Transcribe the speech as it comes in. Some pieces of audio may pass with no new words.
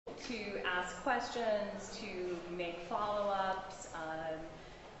to ask questions, to make follow-ups,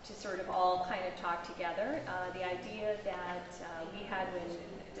 to sort of all kind of talk together. The idea that we had when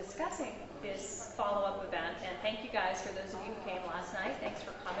discussing this follow-up event, and thank you guys for those of you who came last night. Thanks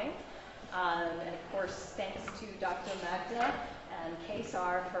for coming. And of course, thanks to Dr. Magda and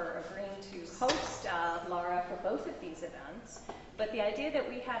KSAR for agreeing to host Lara for both of these events. But the idea that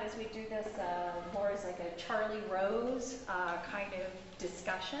we had is we do this more as like a Charlie Rose kind of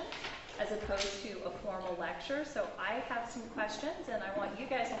discussion as opposed to a formal lecture. So I have some questions and I want you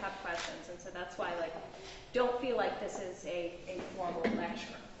guys to have questions. And so that's why, like, don't feel like this is a formal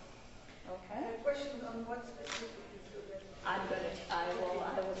lecture. Okay? Questions on what specifically? I will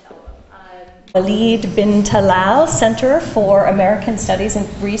tell them. Walid bin Talal Center for American Studies and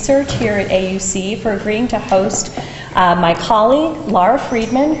Research here at AUC for agreeing to host my colleague, Lara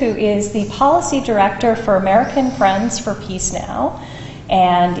Friedman, who is the Policy Director for American Friends for Peace Now,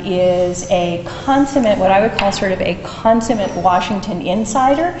 and is a consummate, what I would call sort of a consummate Washington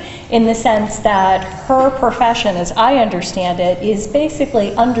insider, in the sense that her profession, as I understand it, is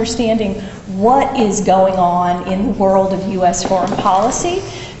basically understanding what is going on in the world of U.S. foreign policy,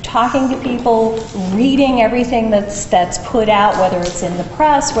 talking to people, reading everything that's put out, whether it's in the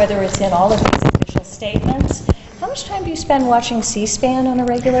press, whether it's in all of these official statements. How much time do you spend watching C-SPAN on a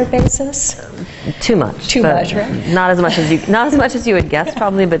regular basis? Too much. Too much, right? Not as much as you would guess,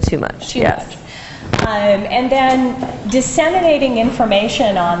 probably, but too much. Too much. And then disseminating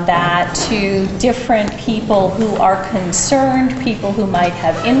information on that to different people who are concerned, people who might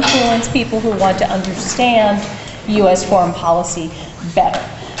have influence, people who want to understand U.S. foreign policy better.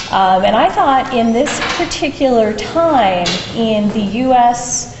 And I thought in this particular time in the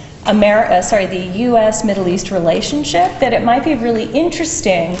the U.S.-Middle East relationship, that it might be really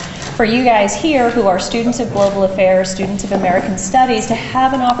interesting for you guys here who are students of global affairs, students of American studies, to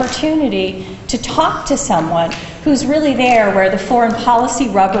have an opportunity to talk to someone who's really there where the foreign policy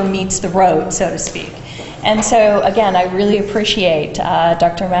rubber meets the road, so to speak. And so, again, I really appreciate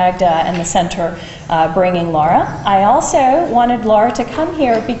Dr. Magda and the center bringing Lara. I also wanted Lara to come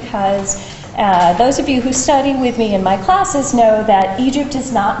here because those of you who study with me in my classes know that Egypt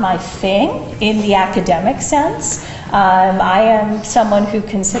is not my thing in the academic sense. I am someone who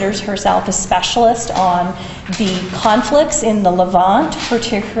considers herself a specialist on the conflicts in the Levant,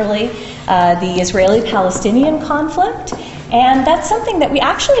 particularly the Israeli-Palestinian conflict. And that's something that we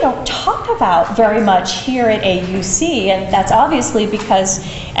actually don't talk about very much here at AUC, and that's obviously because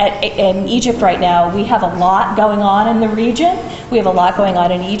in Egypt right now we have a lot going on in the region. We have a lot going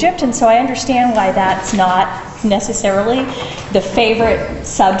on in Egypt, and so I understand why that's not necessarily the favorite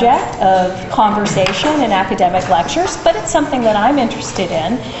subject of conversation in academic lectures, but it's something that I'm interested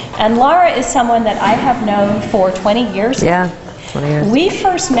in. And Lara is someone that I have known for 20 years. Yeah, 20 years. We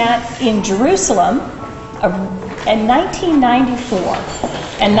first met in Jerusalem in 1994.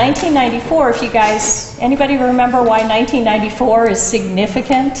 And 1994, if you guys, anybody remember why 1994 is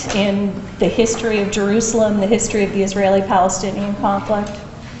significant in the history of Jerusalem, the history of the Israeli-Palestinian conflict,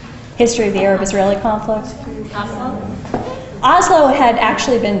 history of the Arab-Israeli conflict? Oslo had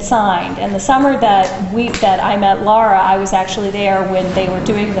actually been signed, and the summer that I met Lara, I was actually there when they were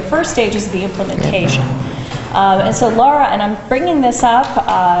doing the first stages of the implementation. And so Lara, and I'm bringing this up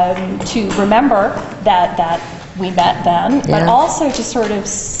to remember that we met then, but also to sort of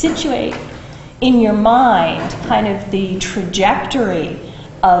situate in your mind kind of the trajectory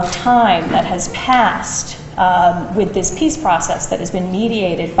of time that has passed with this peace process that has been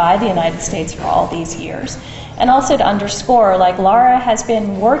mediated by the United States for all these years. And also to underscore, like, Lara has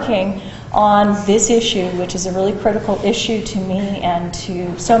been working on this issue, which is a really critical issue to me and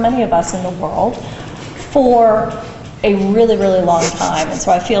to so many of us in the world, for a really, really long time, and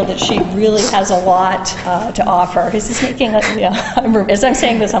so I feel that she really has a lot to offer. Is this making as I'm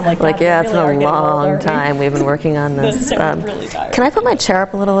saying this, I'm like yeah, it's been a long time we've been working on this. Really tired. Can I put my chair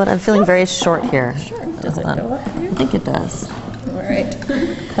up a little bit? I'm feeling very short here. Sure. Does it go up for you? I think it does. All right.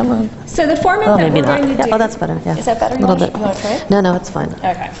 Come on. So the format that we're going to do... Oh, that's better, yeah. Is that better? A little bit. You want to try it? No, it's fine.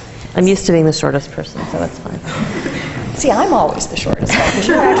 Okay. I'm used to being the shortest person, so that's fine. See, I'm always the shortest one, because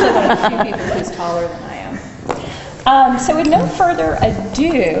you're actually one of the few people who's taller than I am. So with no further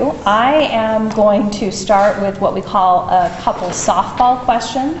ado, I am going to start with what we call a couple softball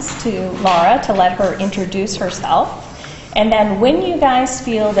questions to Lara to let her introduce herself. And then when you guys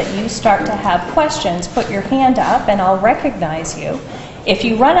feel that you start to have questions, put your hand up and I'll recognize you. If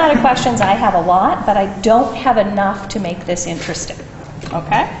you run out of questions, I have a lot, but I don't have enough to make this interesting.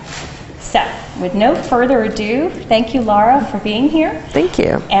 Okay? So, with no further ado, thank you, Lara, for being here. Thank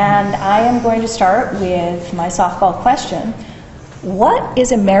you. And I am going to start with my softball question. What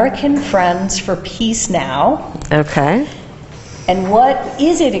is American Friends for Peace Now? Okay. And what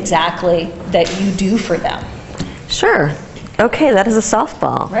is it exactly that you do for them? Sure. Okay, that is a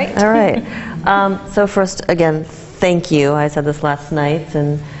softball. Right. All right. So first, again, thank you. I said this last night,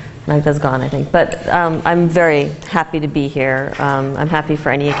 and Magda's gone, I think. But I'm very happy to be here. I'm happy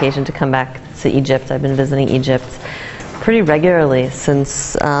for any occasion to come back to Egypt. I've been visiting Egypt pretty regularly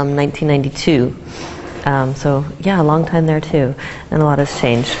since 1992. So yeah, a long time there too, and a lot has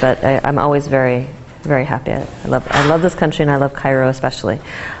changed. But I'm always very, very happy. I love this country, and I love Cairo especially.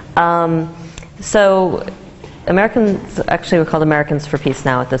 So Americans actually were called Americans for Peace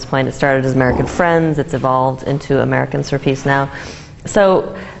Now at this point. It started as American Friends. It's evolved into Americans for Peace Now.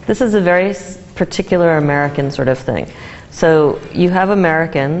 So this is a very particular American sort of thing. So you have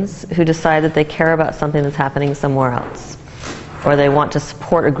Americans who decide that they care about something that's happening somewhere else, or they want to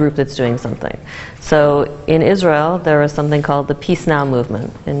support a group that's doing something. So in Israel, there was something called the Peace Now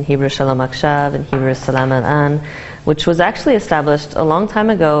movement, in Hebrew Shalom Akshav, in Hebrew Salam Al-An, which was actually established a long time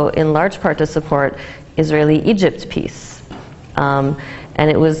ago in large part to support Israeli-Egypt peace. And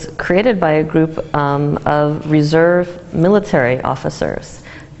it was created by a group of reserve military officers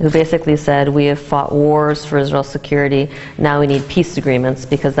who basically said, we have fought wars for Israel's security, now we need peace agreements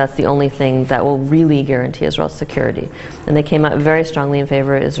because that's the only thing that will really guarantee Israel's security. And they came out very strongly in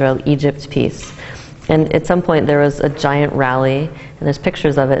favor of Israel-Egypt peace. And at some point there was a giant rally, and there's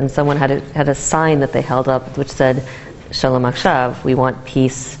pictures of it, and someone had a sign that they held up which said, Shalom Akshav, we want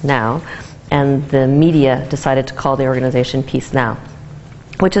peace now. And the media decided to call the organization Peace Now,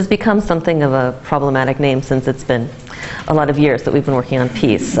 which has become something of a problematic name since it's been a lot of years that we've been working on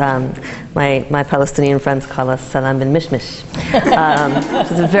peace. My Palestinian friends call us Salam bin Mishmish,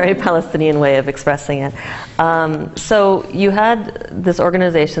 which is a very Palestinian way of expressing it. So you had this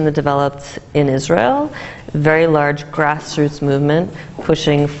organization that developed in Israel, very large grassroots movement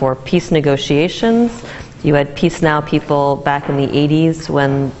pushing for peace negotiations. You had Peace Now people back in the 80s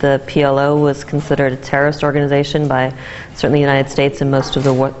when the PLO was considered a terrorist organization by certainly the United States and most of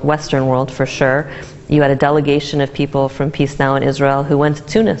the Western world for sure. You had a delegation of people from Peace Now in Israel who went to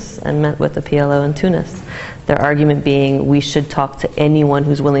Tunis and met with the PLO in Tunis. Their argument being, we should talk to anyone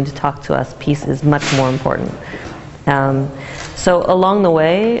who's willing to talk to us. Peace is much more important. So along the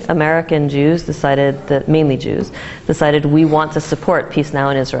way, American Jews decided that, mainly Jews, decided we want to support Peace Now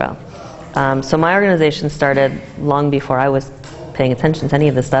in Israel. So my organization started long before I was paying attention to any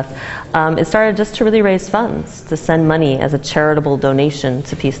of this stuff. It started just to really raise funds, to send money as a charitable donation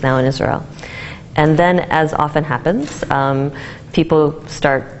to Peace Now in Israel. And then, as often happens, people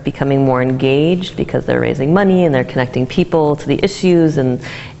start becoming more engaged because they're raising money and they're connecting people to the issues, and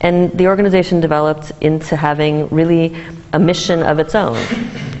the organization developed into having really a mission of its own.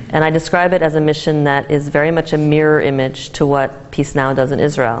 And I describe it as a mission that is very much a mirror image to what Peace Now does in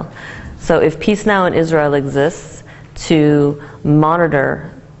Israel. So if Peace Now in Israel exists to monitor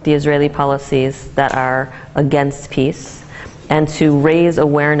the Israeli policies that are against peace, and to raise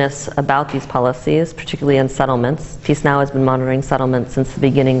awareness about these policies, particularly in settlements. Peace Now has been monitoring settlements since the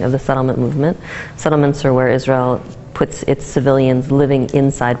beginning of the settlement movement. Settlements are where Israel puts its civilians living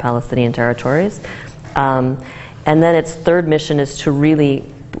inside Palestinian territories. And then its third mission is to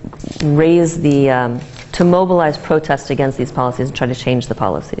really raise to mobilize protest against these policies and try to change the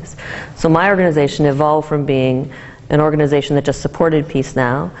policies. So my organization evolved from being an organization that just supported Peace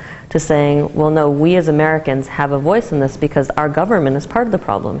Now to saying, well, no, we as Americans have a voice in this because our government is part of the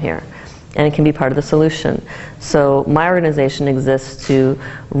problem here, and it can be part of the solution. So my organization exists to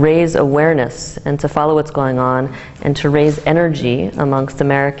raise awareness and to follow what's going on and to raise energy amongst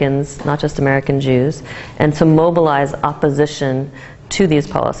Americans, not just American Jews, and to mobilize opposition to these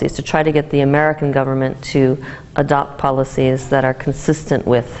policies, to try to get the American government to adopt policies that are consistent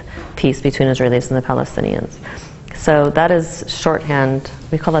with peace between Israelis and the Palestinians. So that is shorthand.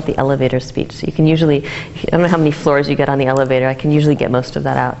 We call that the elevator speech. So you can usually, I don't know how many floors you get on the elevator, I can usually get most of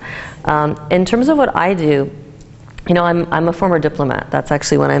that out. In terms of what I do, you know, I'm a former diplomat. That's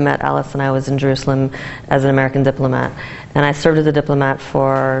actually when I met Alice and I was in Jerusalem as an American diplomat. And I served as a diplomat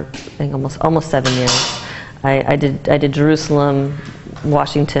for, I think, almost 7 years. I did Jerusalem,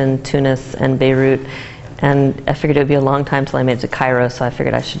 Washington, Tunis, and Beirut. And I figured it would be a long time till I made it to Cairo, so I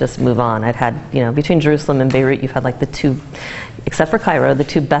figured I should just move on. I'd had, you know, between Jerusalem and Beirut, you've had like the two, except for Cairo, the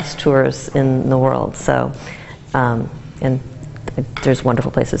two best tours in the world. So, and there's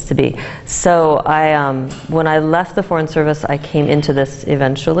wonderful places to be. So when I left the Foreign Service, I came into this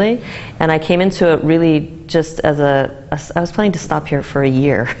eventually, and I came into it really just as I was planning to stop here for a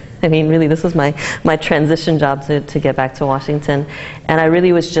year. I mean, really, this was my transition job to get back to Washington, and I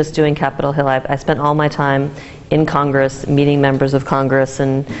really was just doing Capitol Hill. I spent all my time in Congress, meeting members of Congress,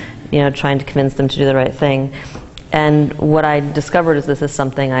 and trying to convince them to do the right thing. And what I discovered is this is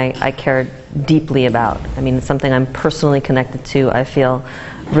something I cared deeply about. I mean, it's something I'm personally connected to. I feel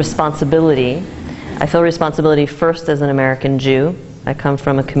responsibility. I feel responsibility first as an American Jew. I come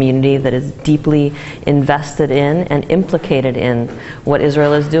from a community that is deeply invested in and implicated in what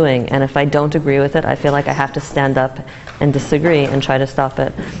Israel is doing. And if I don't agree with it, I feel like I have to stand up and disagree and try to stop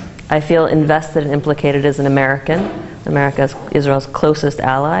it. I feel invested and implicated as an American. America is Israel's closest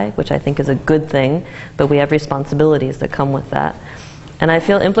ally, which I think is a good thing, but we have responsibilities that come with that. And I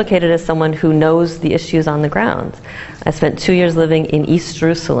feel implicated as someone who knows the issues on the ground. I spent 2 years living in East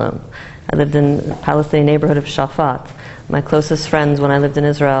Jerusalem. I lived in the Palestinian neighborhood of Shafat. My closest friends when I lived in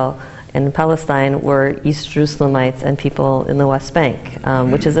Israel and Palestine were East Jerusalemites and people in the West Bank,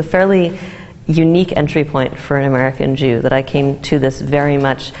 which is a fairly unique entry point for an American Jew, that I came to this very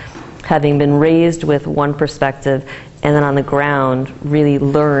much having been raised with one perspective, and then on the ground really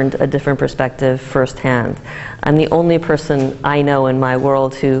learned a different perspective firsthand. I'm the only person I know in my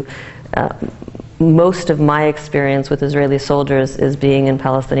world who, most of my experience with Israeli soldiers is being in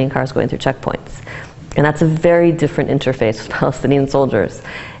Palestinian cars going through checkpoints. And that's a very different interface with Palestinian soldiers.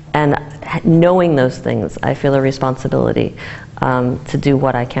 And knowing those things, I feel a responsibility to do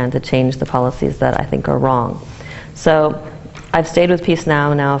what I can to change the policies that I think are wrong. So I've stayed with Peace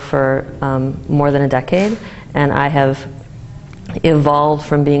Now for more than a decade, and I have evolved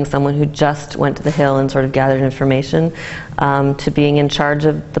from being someone who just went to the Hill and sort of gathered information to being in charge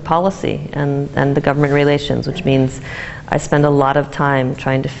of the policy and the government relations, which means I spend a lot of time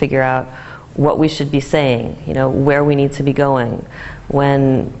trying to figure out what we should be saying, where we need to be going.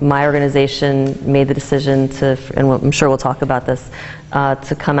 When my organization made the decision to, and I'm sure we'll talk about this,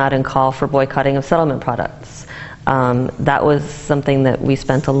 to come out and call for boycotting of settlement products. That was something that we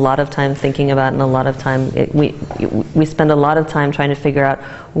spent a lot of time thinking about, and a lot of time, we spend a lot of time trying to figure out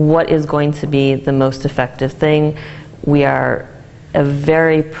what is going to be the most effective thing. We are a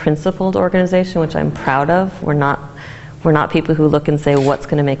very principled organization, which I'm proud of. We're not people who look and say what's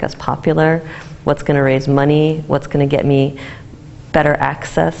going to make us popular, what's going to raise money, what's going to get me better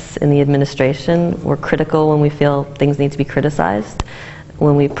access in the administration. We're critical when we feel things need to be criticized.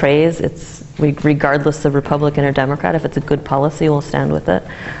 When we praise, it's regardless of Republican or Democrat. If it's a good policy, we'll stand with it.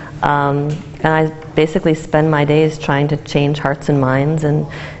 And I basically spend my days trying to change hearts and minds and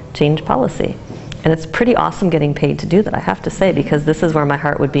change policy. And it's pretty awesome getting paid to do that, I have to say, because this is where my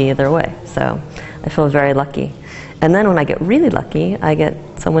heart would be either way. So I feel very lucky. And then when I get really lucky, I get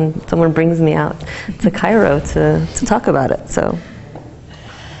someone brings me out to Cairo to talk about it. So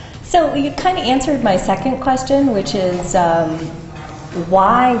you kind of answered my second question, which is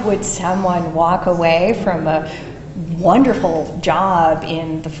why would someone walk away from a wonderful job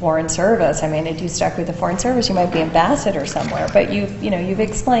in the Foreign Service? I mean, if you stuck with the Foreign Service, you might be ambassador somewhere. But you've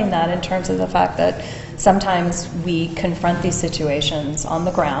explained that in terms of the fact that sometimes we confront these situations on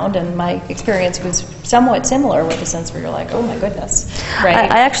the ground, and my experience was somewhat similar, with a sense where you're like, oh my goodness,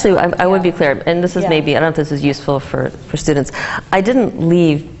 right? I would be clear, and this is maybe, I don't know if this is useful for students. I didn't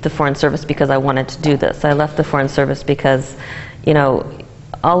leave the Foreign Service because I wanted to do this. I left the Foreign Service because,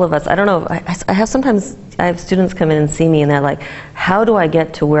 all of us, I don't know, I have students come in and see me and they're like, how do I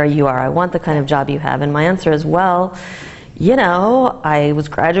get to where you are? I want the kind of job you have. And my answer is, well, I was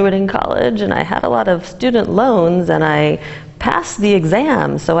graduating college and I had a lot of student loans and I passed the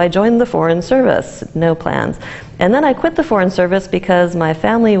exam, so I joined the Foreign Service. No plans. And then I quit the Foreign Service because my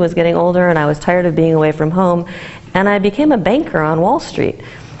family was getting older and I was tired of being away from home, and I became a banker on Wall Street.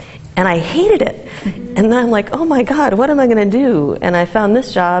 And I hated it. And then I'm like, oh my God, what am I going to do? And I found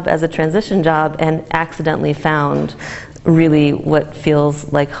this job as a transition job and accidentally found really what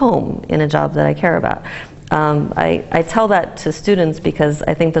feels like home in a job that I care about. I tell that to students because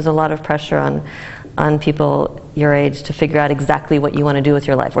I think there's a lot of pressure on people your age to figure out exactly what you want to do with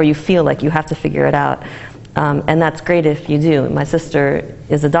your life, or you feel like you have to figure it out. And that's great if you do. My sister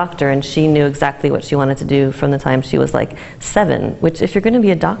is a doctor, and she knew exactly what she wanted to do from the time she was like 7, which, if you're going to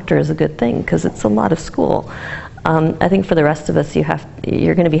be a doctor, is a good thing because it's a lot of school. I think for the rest of us,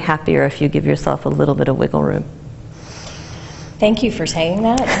 you're going to be happier if you give yourself a little bit of wiggle room. Thank you for saying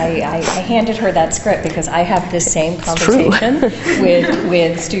that. I handed her that script because I have this same conversation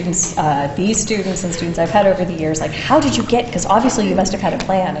with students, these students and students I've had over the years. Like, how did you get? Because obviously you must have had a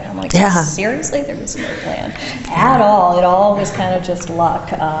plan. And I'm like, yeah. Seriously, there was no plan at all. It all was kind of just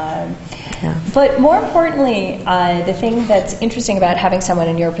luck. Yeah. But more importantly, the thing that's interesting about having someone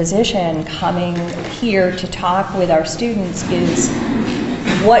in your position coming here to talk with our students is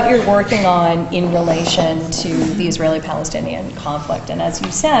what you're working on in relation to the Israeli-Palestinian conflict. And as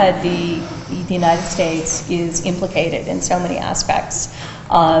you said, the United States is implicated in so many aspects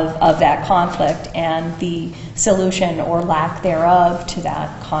of that conflict and the solution or lack thereof to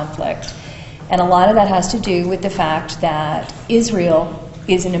that conflict. And a lot of that has to do with the fact that Israel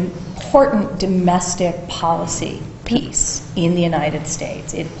is an important domestic policy piece in the United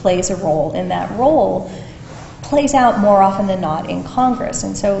States. It plays a role, and that role plays out more often than not in Congress.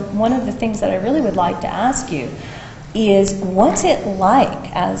 And so one of the things that I really would like to ask you is, what's it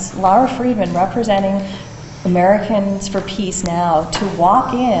like, as Lara Friedman representing Americans for Peace Now, to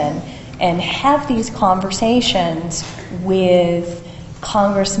walk in and have these conversations with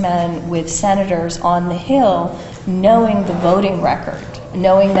congressmen, with senators on the Hill, knowing the voting record,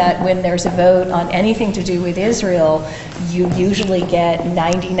 knowing that when there's a vote on anything to do with Israel, you usually get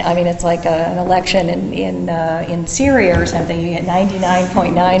 90, I mean, it's like an election in Syria or something, you get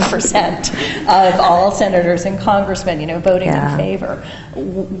 99.9% of all senators and congressmen, voting in favor.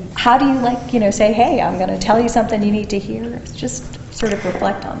 How do you, say, hey, I'm going to tell you something you need to hear? Just sort of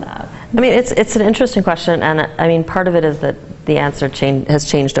reflect on that. I mean, it's an interesting question, and I mean, part of it is that the answer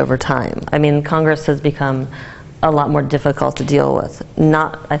has changed over time. I mean, Congress has become a lot more difficult to deal with.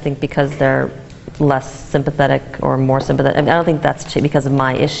 Not, I think, because they're less sympathetic or more sympathetic. I mean, I don't think that's because of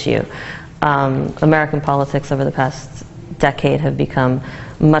my issue. American politics over the past decade have become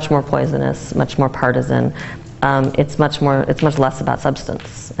much more poisonous, much more partisan. It's much less about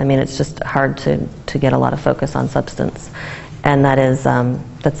substance. I mean, it's just hard to get a lot of focus on substance, and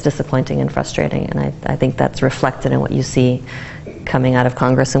that's disappointing and frustrating. And I think that's reflected in what you see coming out of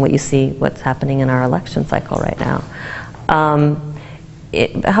Congress and what's happening in our election cycle right now.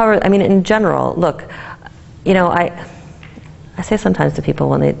 However, I mean, in general, look, I say sometimes to people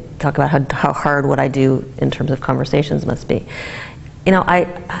when they talk about how hard what I do in terms of conversations must be,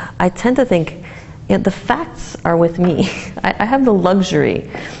 I tend to think, the facts are with me. I have the luxury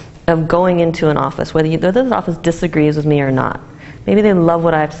of going into an office, whether this office disagrees with me or not. Maybe they love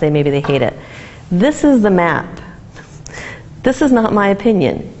what I have to say, maybe they hate it. This is the map. This is not my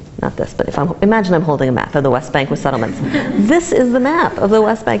opinion. Not this, but imagine I'm holding a map of the West Bank with settlements. This is the map of the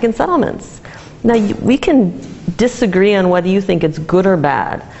West Bank and settlements. Now, we can disagree on whether you think it's good or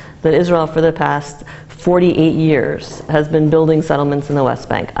bad that Israel for the past 48 years has been building settlements in the West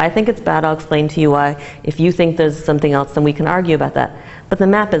Bank. I think it's bad. I'll explain to you why. If you think there's something else, then we can argue about that. But the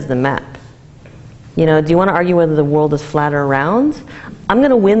map is the map. Do you want to argue whether the world is flat or round? I'm going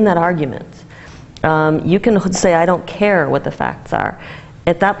to win that argument. You can say, I don't care what the facts are.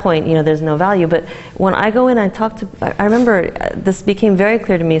 At that point, there's no value. But when I go in, I remember this became very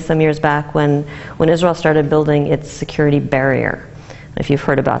clear to me some years back when Israel started building its security barrier. If you've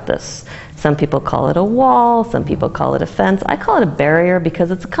heard about this. Some people call it a wall, some people call it a fence. I call it a barrier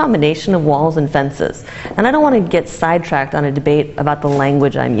because it's a combination of walls and fences. And I don't want to get sidetracked on a debate about the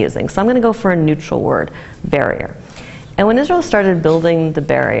language I'm using. So I'm going to go for a neutral word, barrier. And when Israel started building the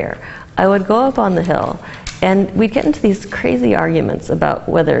barrier, I would go up on the Hill and we'd get into these crazy arguments about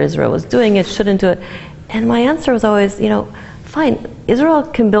whether Israel was doing it, shouldn't do it. And my answer was always, fine, Israel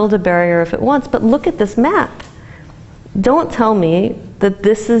can build a barrier if it wants, but look at this map. Don't tell me that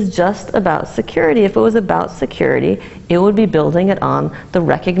this is just about security. If it was about security, it would be building it on the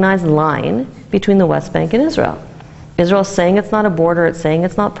recognized line between the West Bank and Israel. Israel's saying it's not a border, it's saying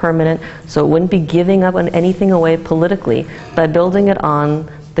it's not permanent, so it wouldn't be giving up on anything away politically by building it on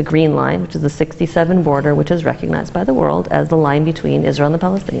the Green Line, which is the 67 border, which is recognized by the world as the line between Israel and the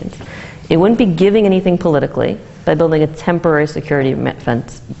Palestinians. It wouldn't be giving anything politically by building a temporary security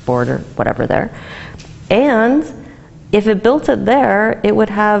fence, border, whatever there. And if it built it there, it would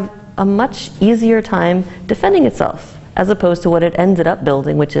have a much easier time defending itself, as opposed to what it ended up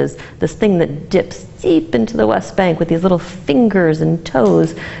building, which is this thing that dips deep into the West Bank with these little fingers and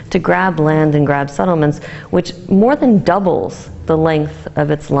toes to grab land and grab settlements, which more than doubles the length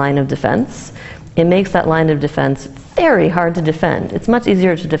of its line of defense. It makes that line of defense very hard to defend. It's much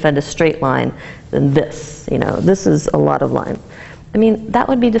easier to defend a straight line than this. This is a lot of line. I mean, that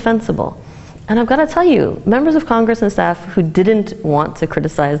would be defensible. And I've got to tell you, members of Congress and staff who didn't want to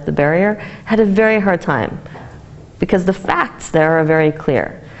criticize the barrier had a very hard time, because the facts there are very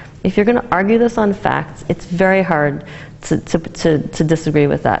clear. If you're going to argue this on facts, it's very hard to disagree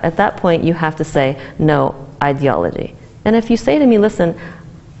with that. At that point, you have to say, no, ideology. And if you say to me, listen,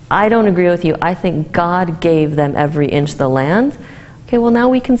 I don't agree with you, I think God gave them every inch of the land, okay, well now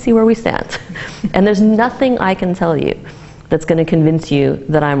we can see where we stand. And there's nothing I can tell you that's going to convince you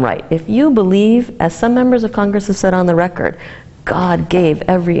that I'm right. If you believe, as some members of Congress have said on the record, God gave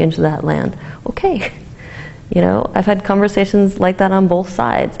every inch of that land, okay. You know, I've had conversations like that on both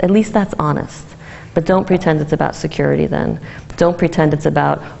sides. At least that's honest. But don't pretend it's about security then. Don't pretend it's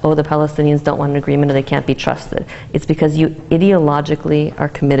about, oh, the Palestinians don't want an agreement or they can't be trusted. It's because you ideologically are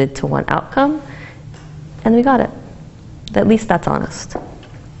committed to one outcome, and we got it. At least that's honest. Go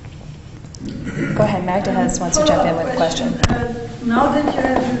ahead, Magda wants to jump in with a question. Now that you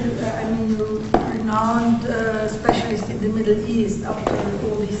have, you're renowned specialist in the Middle East after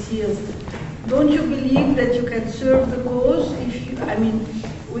all these years, don't you believe that you can serve the cause if you,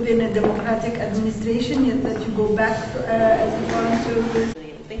 within a democratic administration, yet that you go back as a foreign service?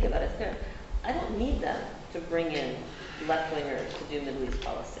 Think about it. I don't need them to bring in left-wingers to do Middle East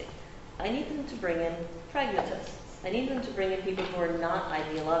policy. I need them to bring in pragmatists. I need them to bring in people who are not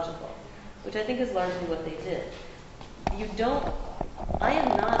ideological, which I think is largely what they did. I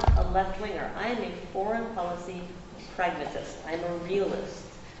am not a left-winger. I am a foreign policy pragmatist. I'm a realist.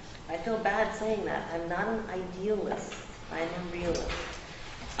 I feel bad saying that. I'm not an idealist. I'm a realist.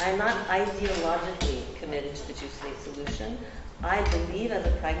 I'm not ideologically committed to the two-state solution. I believe as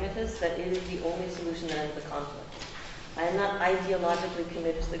a pragmatist that it is the only solution that ends the conflict. I am not ideologically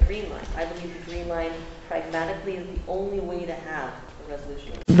committed to the Green Line. I believe the Green Line pragmatically is the only way to have a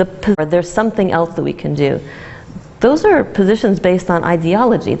resolution. There's something else that we can do. Those are positions based on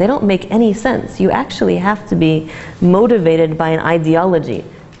ideology. They don't make any sense. You actually have to be motivated by an ideology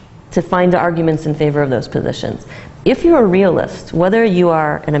to find arguments in favor of those positions. If you're a realist, whether you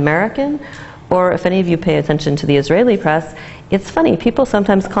are an American or if any of you pay attention to the Israeli press, it's funny, people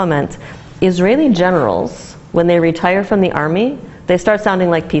sometimes comment, Israeli generals, when they retire from the army, they start sounding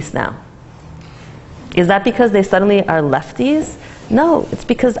like Peace Now. Is that because they suddenly are lefties? No, it's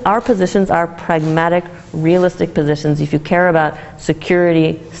because our positions are pragmatic, realistic positions if you care about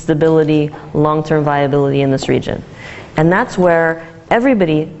security, stability, long-term viability in this region. And that's where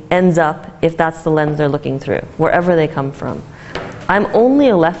everybody ends up if that's the lens they're looking through, wherever they come from. I'm only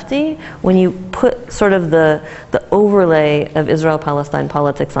a lefty when you put sort of the overlay of Israel-Palestine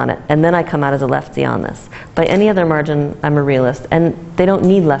politics on it, and then I come out as a lefty on this. By any other margin, I'm a realist, and they don't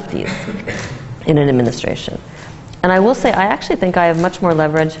need lefties in an administration. And I will say, I actually think I have much more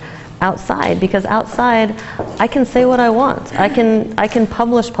leverage outside, because outside, I can say what I want. I can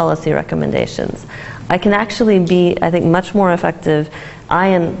publish policy recommendations. I can actually be, I think, much more effective, I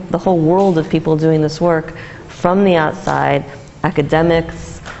and the whole world of people doing this work, from the outside,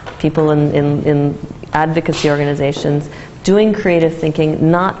 academics, people in advocacy organizations, doing creative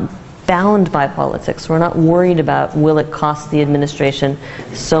thinking, not bound by politics. We're not worried about, will it cost the administration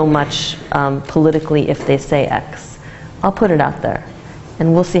so much politically if they say X. I'll put it out there,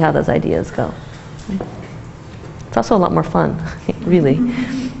 and we'll see how those ideas go. It's also a lot more fun, really. You're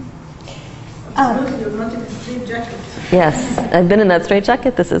not in a straight jacket. Yes, I've been in that straight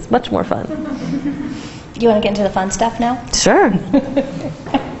jacket. This is much more fun. You want to get into the fun stuff now? Sure.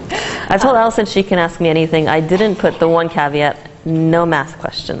 I've told Allison she can ask me anything. I didn't put the one caveat, no math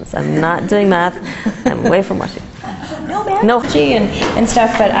questions. I'm not doing math. I'm away from watching. No math? No, and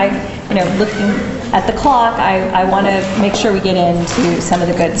stuff, but looking at the clock, I want to make sure we get into some of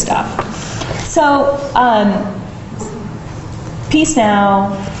the good stuff. So, Peace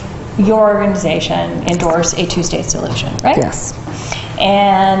Now, your organization endorsed a two-state solution, right? Yes.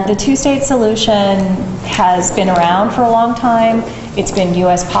 And the two-state solution has been around for a long time. It's been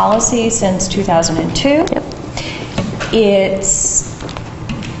U.S. policy since 2002. Yep. It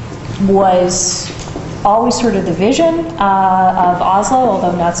was always sort of the vision of Oslo,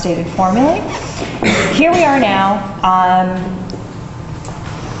 although not stated formally. Here we are now.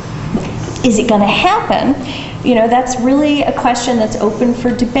 Is it going to happen? That's really a question that's open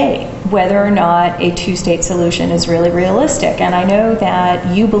for debate, whether or not a two-state solution is really realistic. And I know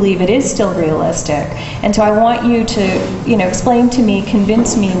that you believe it is still realistic. And so I want you to, explain to me,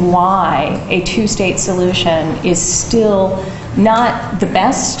 convince me why a two-state solution is still not the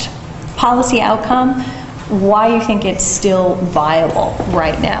best policy outcome, why you think it's still viable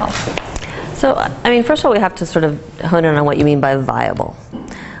right now. So, first of all, we have to sort of hone in on what you mean by viable.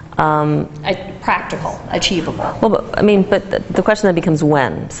 Practical, achievable. Well, but the question then becomes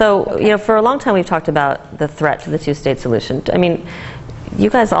when. So, okay. For a long time we've talked about the threat to the two-state solution. You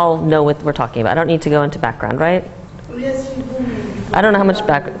guys all know what we're talking about. I don't need to go into background, right? Yes, we do. I don't know how much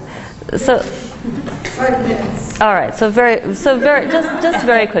back. So, 5 minutes. all right. So just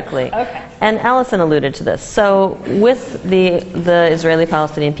very quickly. Okay. And Allison alluded to this. So with the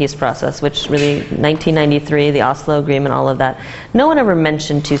Israeli-Palestinian peace process, which really 1993, the Oslo Agreement, all of that, no one ever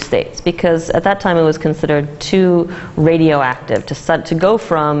mentioned two states because at that time it was considered too radioactive to go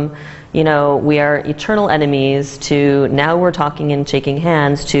from, you know, we are eternal enemies to now we're talking and shaking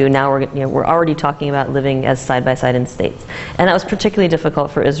hands to now we're already talking about living as side by side in states. And that was particularly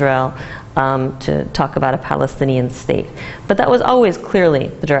difficult for Israel to talk about a Palestinian state. But that was always clearly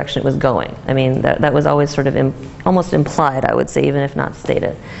the direction it was going. I mean, that was always sort of almost implied, I would say, even if not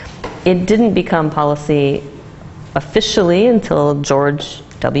stated. It didn't become policy officially until George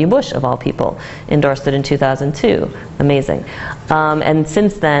W. Bush, of all people, endorsed it in 2002. Amazing. And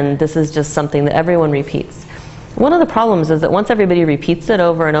since then, this is just something that everyone repeats. One of the problems is that once everybody repeats it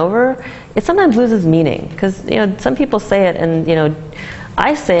over and over, it sometimes loses meaning. Because, you know, some people say it and, you know,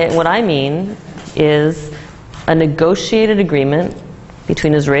 I say it, what I mean is a negotiated agreement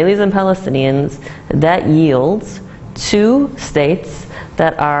between Israelis and Palestinians that yields two states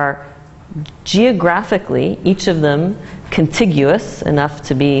that are geographically, each of them, contiguous enough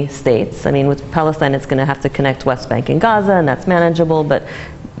to be states. I mean, with Palestine, it's going to have to connect West Bank and Gaza, and that's manageable, but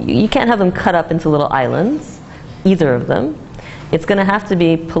you can't have them cut up into little islands, either of them. It's going to have to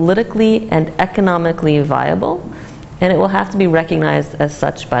be politically and economically viable, and it will have to be recognized as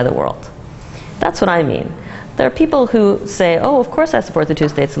such by the world. That's what I mean. There are people who say, oh, of course I support the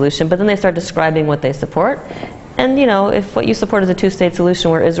two-state solution, but then they start describing what they support. And, you know, if what you support is a two-state solution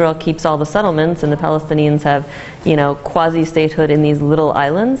where Israel keeps all the settlements and the Palestinians have, you know, quasi-statehood in these little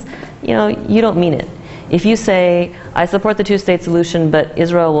islands, you know, you don't mean it. If you say, I support the two-state solution, but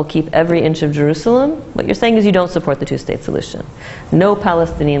Israel will keep every inch of Jerusalem, what you're saying is you don't support the two-state solution. No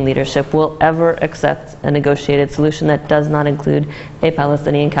Palestinian leadership will ever accept a negotiated solution that does not include a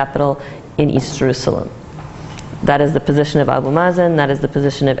Palestinian capital in East Jerusalem. That is the position of Abu Mazen, that is the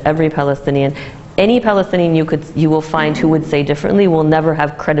position of every Palestinian. Any Palestinian you will find who would say differently will never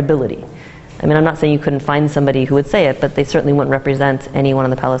have credibility. I mean, I'm not saying you couldn't find somebody who would say it, but they certainly wouldn't represent anyone on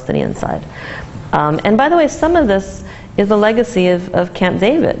the Palestinian side. And by the way, some of this is the legacy of Camp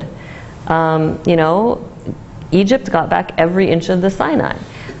David. You know, Egypt got back every inch of the Sinai.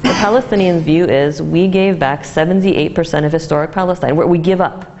 The Palestinians' view is we gave back 78% of historic Palestine, where we give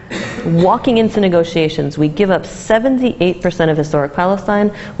up. Walking into negotiations, we give up 78% of historic Palestine,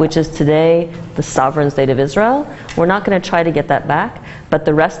 which is today the sovereign state of Israel. We're not going to try to get that back, but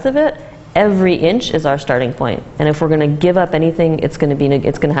the rest of it, every inch is our starting point. And if we're going to give up anything, it's going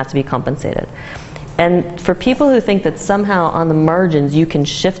to have to be compensated. And for people who think that somehow on the margins you can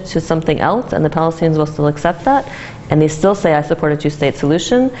shift to something else and the Palestinians will still accept that, and they still say I support a two-state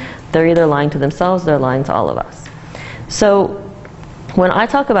solution, they're either lying to themselves, they're lying to all of us. So when I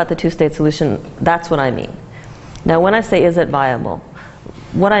talk about the two-state solution, that's what I mean. Now when I say is it viable,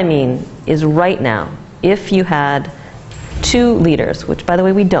 what I mean is right now, if you had two leaders, which by the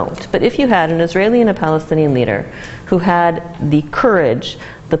way we don't, but if you had an Israeli and a Palestinian leader who had the courage,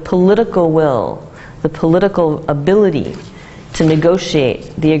 the political will, the political ability to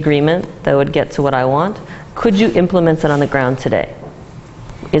negotiate the agreement that would get to what I want, could you implement it on the ground today?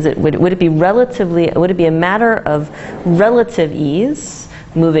 Would it be a matter of relative ease,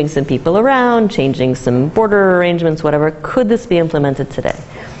 moving some people around, changing some border arrangements, whatever? Could this be implemented today?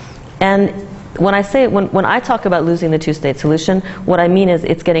 And when I talk about losing the two-state solution, what I mean is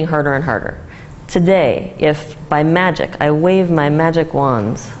it's getting harder and harder. Today, if by magic I wave my magic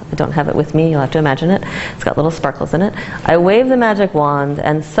wands, I don't have it with me, you'll have to imagine it, it's got little sparkles in it, I wave the magic wand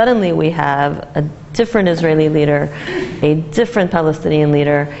and suddenly we have a different Israeli leader, a different Palestinian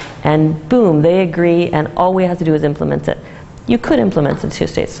leader, and boom, they agree and all we have to do is implement it. You could implement the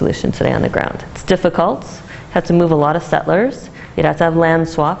two-state solution today on the ground. It's difficult, you have to move a lot of settlers, you'd have to have land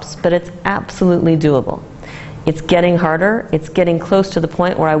swaps, but it's absolutely doable. It's getting harder, it's getting close to the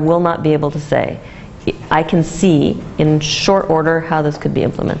point where I will not be able to say, I can see in short order how this could be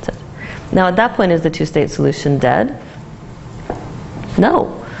implemented. Now at that point, is the two-state solution dead?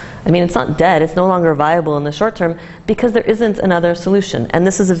 No. I mean, it's not dead, it's no longer viable in the short term because there isn't another solution. And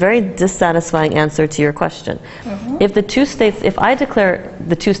this is a very dissatisfying answer to your question. Mm-hmm. If I declare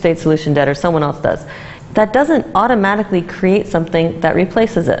the two-state solution dead or someone else does, that doesn't automatically create something that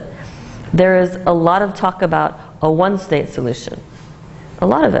replaces it. There is a lot of talk about a one-state solution. A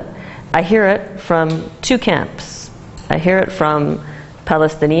lot of it. I hear it from two camps. I hear it from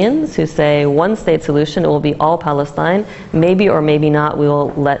Palestinians who say one-state solution, it will be all Palestine. Maybe or maybe not we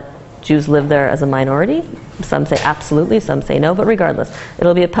will let Jews live there as a minority. Some say absolutely, some say no, but regardless,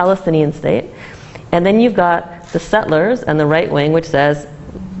 it'll be a Palestinian state. And then you've got the settlers and the right wing, which says,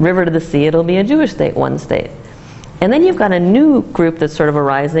 river to the sea, it'll be a Jewish state, one state. And then you've got a new group that's sort of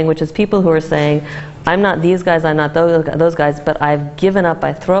arising, which is people who are saying, I'm not these guys, I'm not those guys, but I've given up,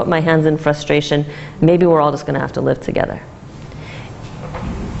 I throw up my hands in frustration, maybe we're all just going to have to live together.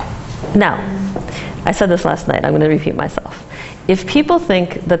 Now, I said this last night, I'm going to repeat myself. If people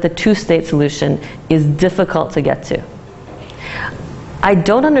think that the two-state solution is difficult to get to, I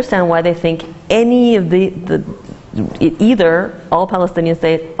don't understand why they think any of either all Palestinian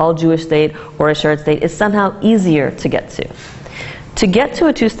state, all Jewish state, or a shared state is somehow easier to get to. To get to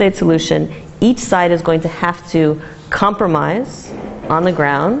a two-state solution, each side is going to have to compromise on the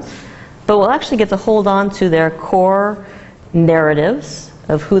ground, but will actually get to hold on to their core narratives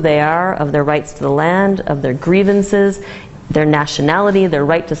of who they are, of their rights to the land, of their grievances, their nationality, their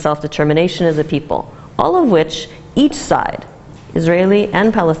right to self-determination as a people, all of which each side, Israeli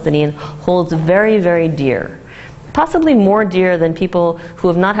and Palestinian, holds very, very dear. Possibly more dear than people who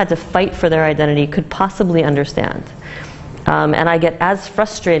have not had to fight for their identity could possibly understand. And I get as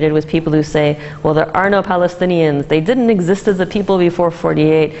frustrated with people who say, well, there are no Palestinians, they didn't exist as a people before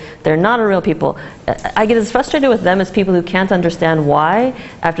 48, they're not a real people. I get as frustrated with them as people who can't understand why,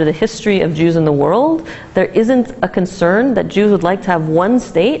 after the history of Jews in the world, there isn't a concern that Jews would like to have one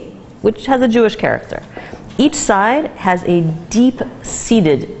state which has a Jewish character. Each side has a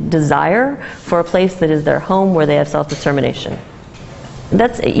deep-seated desire for a place that is their home, where they have self-determination.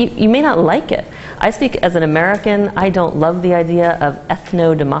 You may not like it. I speak as an American. I don't love the idea of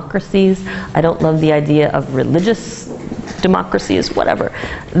ethno-democracies. I don't love the idea of religious democracies, whatever.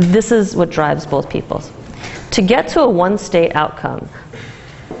 This is what drives both peoples. To get to a one-state outcome,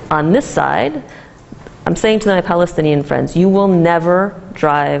 on this side, I'm saying to my Palestinian friends, you will never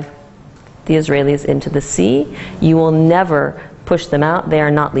drive the Israelis into the sea. You will never push them out. They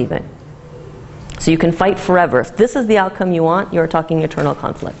are not leaving. So you can fight forever. If this is the outcome you want, you're talking eternal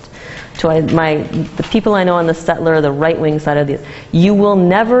conflict. To the people I know on the settler, the right-wing side of this, you will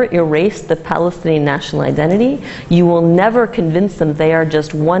never erase the Palestinian national identity. You will never convince them they are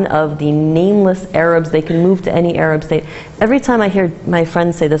just one of the nameless Arabs. They can move to any Arab state. Every time I hear my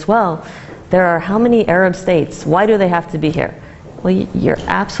friends say this, well, there are how many Arab states? Why do they have to be here? Well, you're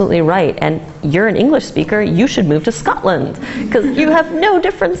absolutely right, and you're an English speaker, you should move to Scotland, because you have no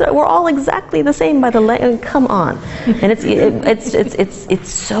difference, we're all exactly the same by the language, come on. And it's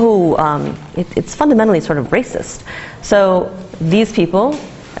fundamentally sort of racist. So these people,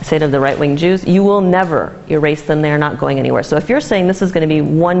 I say to the right-wing Jews, you will never erase them, they are not going anywhere. So if you're saying this is going to be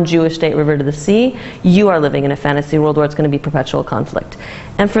one Jewish state, river to the sea, you are living in a fantasy world where it's going to be perpetual conflict.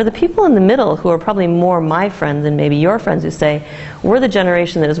 And for the people in the middle, who are probably more my friends and maybe your friends, who say, we're the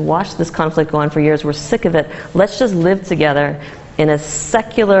generation that has watched this conflict go on for years, we're sick of it, let's just live together in a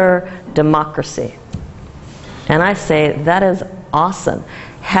secular democracy. And I say, that is awesome.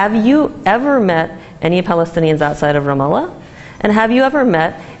 Have you ever met any Palestinians outside of Ramallah? And have you ever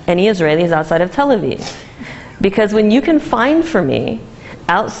met any Israelis outside of Tel Aviv? Because when you can find for me,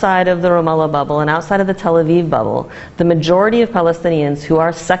 outside of the Ramallah bubble and outside of the Tel Aviv bubble, the majority of Palestinians who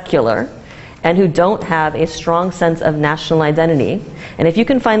are secular and who don't have a strong sense of national identity, and if you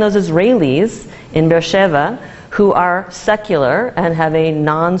can find those Israelis in Beersheba who are secular and have a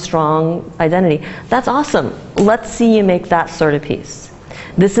non-strong identity, that's awesome. Let's see you make that sort of peace.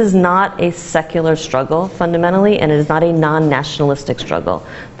 This is not a secular struggle, fundamentally, and it is not a non-nationalistic struggle.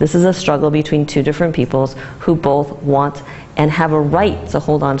 This is a struggle between two different peoples who both want and have a right to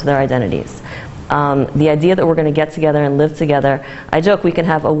hold on to their identities. The idea that we're going to get together and live together, I joke we can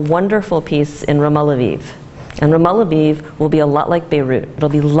have a wonderful peace in Ramallah Aviv. And Ramallah Aviv will be a lot like Beirut. It'll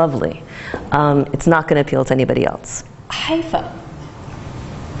be lovely. It's not going to appeal to anybody else. Haifa.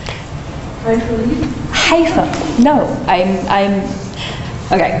 Haifa. No, I'm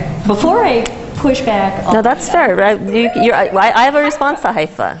okay, before I push back on... No, that's fair. Right? I have a response to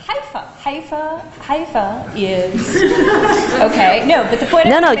Haifa. Haifa is... Okay, no, but the point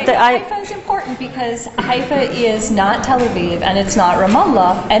Haifa is important because Haifa is not Tel Aviv and it's not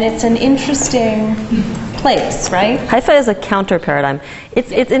Ramallah, and it's an interesting place, right? Haifa is a counter paradigm.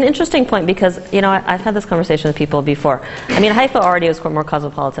 It's an interesting point because, I've had this conversation with people before. I mean, Haifa already is more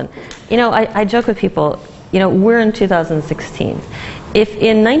cosmopolitan. I joke with people, we're in 2016. If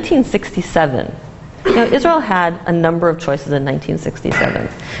in 1967, Israel had a number of choices in 1967.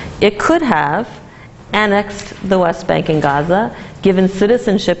 It could have annexed the West Bank and Gaza, given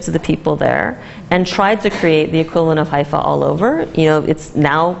citizenship to the people there, and tried to create the equivalent of Haifa all over. It's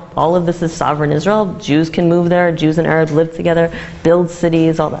now, all of this is sovereign Israel. Jews can move there, Jews and Arabs live together, build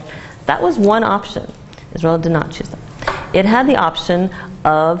cities, all that. That was one option. Israel did not choose that. It had the option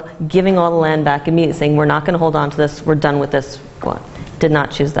of giving all the land back immediately, saying we're not going to hold on to this, we're done with this, go on. Did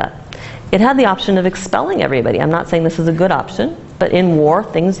not choose that. It had the option of expelling everybody. I'm not saying this is a good option, but in war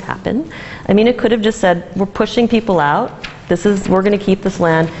things happen. I mean, it could have just said we're pushing people out, we're going to keep this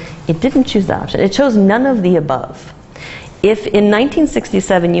land. It didn't choose that option. It chose none of the above. If in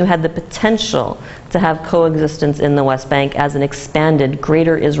 1967 you had the potential to have coexistence in the West Bank as an expanded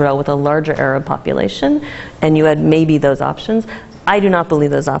greater Israel with a larger Arab population, and you had maybe those options, I do not believe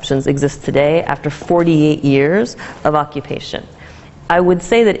those options exist today after 48 years of occupation. I would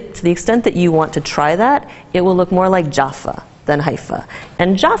say that to the extent that you want to try that, it will look more like Jaffa than Haifa.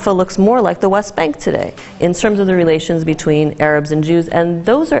 And Jaffa looks more like the West Bank today in terms of the relations between Arabs and Jews, and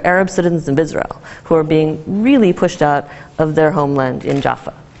those are Arab citizens of Israel who are being really pushed out of their homeland in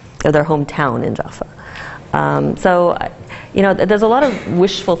Jaffa, or their hometown in Jaffa. So, you know, there's a lot of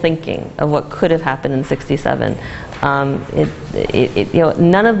wishful thinking of what could have happened in '67. You know,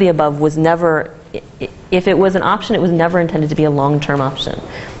 none of the above was never, if it was an option, it was never intended to be a long-term option.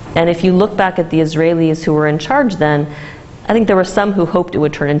 And if you look back at the Israelis who were in charge then, I think there were some who hoped it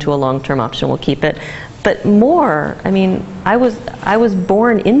would turn into a long-term option, we'll keep it. But more, I mean, I was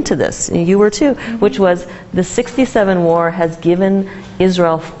born into this, you were too, which was the '67 war has given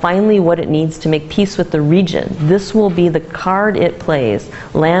Israel finally what it needs to make peace with the region. This will be the card it plays,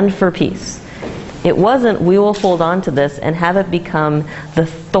 land for peace. It wasn't, we will hold on to this and have it become the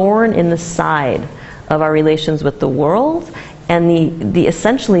thorn in the side of our relations with the world, and the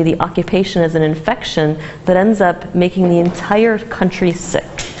essentially the occupation as an infection that ends up making the entire country sick,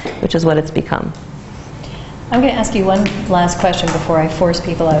 which is what it's become. I'm going to ask you one last question before I force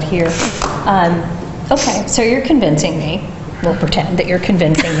people out here. Okay, so you're convincing me, we'll pretend that you're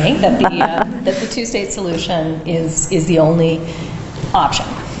convincing me that the two-state solution is the only option.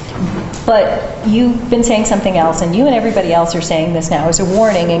 But you've been saying something else, and you and everybody else are saying this now as a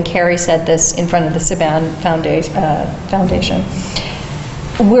warning, and Carrie said this in front of the Saban Foundation.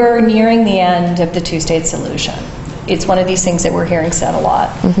 We're nearing the end of the two-state solution. It's one of these things that we're hearing said a lot.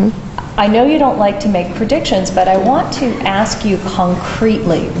 Mm-hmm. I know you don't like to make predictions, but I want to ask you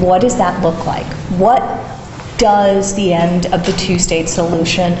concretely, what does that look like? What does the end of the two-state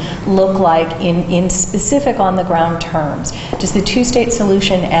solution look like in specific on-the-ground terms? Does the two-state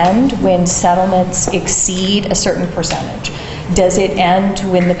solution end when settlements exceed a certain percentage? Does it end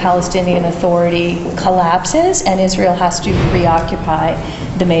when the Palestinian Authority collapses and Israel has to reoccupy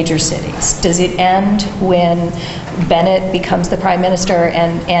the major cities? Does it end when Bennett becomes the prime minister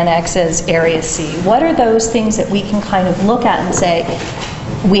and annexes Area C? What are those things that we can kind of look at and say,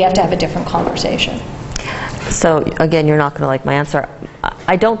 we have to have a different conversation? So again, you're not going to like my answer.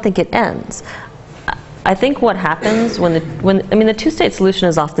 I don't think it ends. I think what happens when the two-state solution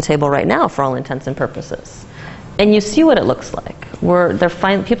is off the table right now for all intents and purposes, and you see what it looks like.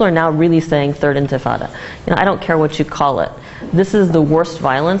 People are now really saying third intifada. You know, I don't care what you call it. This is the worst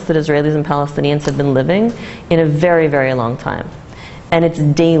violence that Israelis and Palestinians have been living in a very, very long time, and it's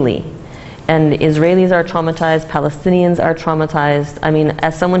daily. And Israelis are traumatized, Palestinians are traumatized. I mean,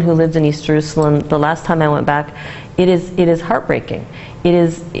 as someone who lives in East Jerusalem, the last time I went back, it is heartbreaking.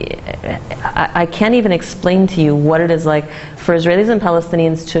 I can't even explain to you what it is like for Israelis and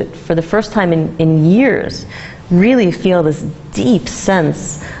Palestinians to, for the first time in years, really feel this deep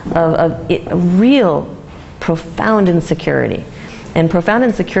sense of real, profound insecurity. And profound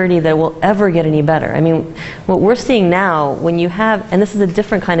insecurity that will ever get any better. I mean, what we're seeing now, when you have, and this is a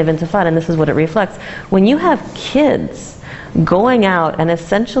different kind of intifada, and this is what it reflects, when you have kids going out and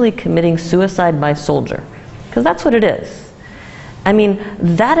essentially committing suicide by soldier, because that's what it is. I mean,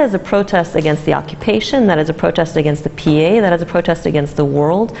 that is a protest against the occupation, that is a protest against the PA, that is a protest against the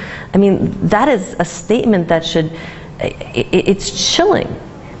world. I mean, that is a statement that it's chilling.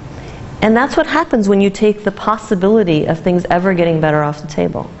 And that's what happens when you take the possibility of things ever getting better off the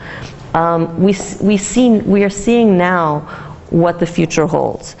table. We are seeing now what the future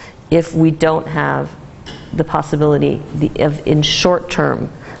holds if we don't have the possibility of, in short term,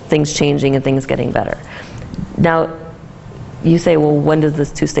 things changing and things getting better. Now, you say, well, when does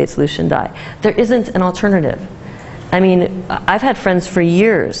this two-state solution die? There isn't an alternative. I mean, I've had friends for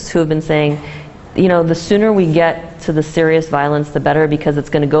years who have been saying, you know, the sooner we get to the serious violence, the better, because it's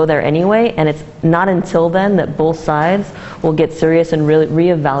going to go there anyway, and it's not until then that both sides will get serious and really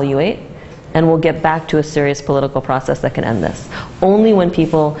reevaluate, and we'll get back to a serious political process that can end this. Only when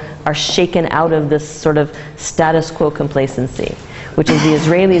people are shaken out of this sort of status quo complacency, which is the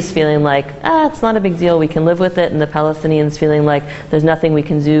Israelis feeling like, it's not a big deal, we can live with it, and the Palestinians feeling like there's nothing we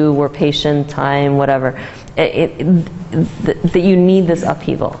can do, we're patient, time, whatever. That you need this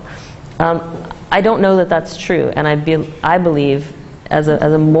upheaval. I don't know that that's true, and I believe, as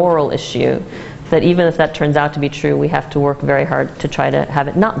a moral issue, that even if that turns out to be true, we have to work very hard to try to have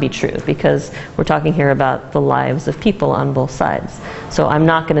it not be true, because we're talking here about the lives of people on both sides. So I'm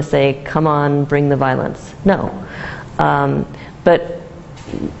not going to say, come on, bring the violence. No. But,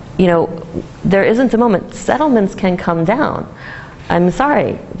 you know, there isn't a moment. Settlements can come down. I'm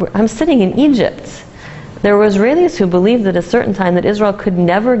sorry, I'm sitting in Egypt. There were Israelis who believed at a certain time that Israel could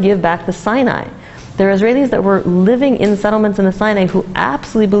never give back the Sinai. There are Israelis that were living in settlements in the Sinai who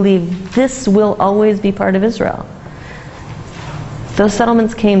absolutely believe this will always be part of Israel. Those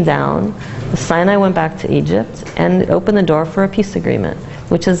settlements came down, the Sinai went back to Egypt, and it opened the door for a peace agreement,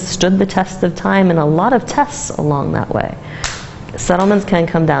 which has stood the test of time and a lot of tests along that way. Settlements can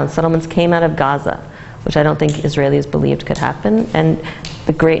come down. Settlements came out of Gaza, which I don't think Israelis believed could happen, and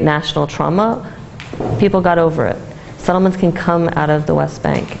the great national trauma, people got over it. Settlements can come out of the West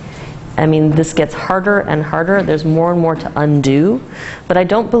Bank. I mean, this gets harder and harder. There's more and more to undo. But I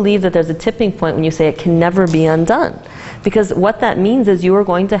don't believe that there's a tipping point when you say it can never be undone. Because what that means is you are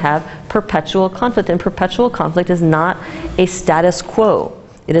going to have perpetual conflict. And perpetual conflict is not a status quo.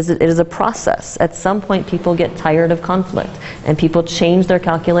 It is a process. At some point, people get tired of conflict. And people change their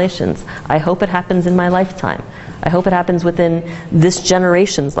calculations. I hope it happens in my lifetime. I hope it happens within this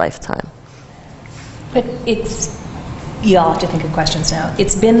generation's lifetime. But you all have to think of questions now.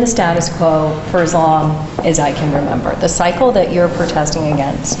 It's been the status quo for as long as I can remember. The cycle that you're protesting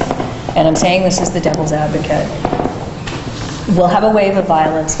against, and I'm saying this as the devil's advocate, we'll have a wave of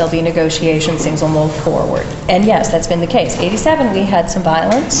violence, there'll be negotiations, things will move forward. And yes, that's been the case. 87, we had some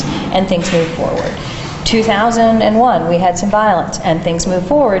violence, and things moved forward. 2001, we had some violence, and things moved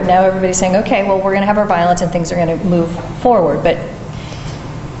forward. Now everybody's saying, okay, well, we're going to have our violence, and things are going to move forward. But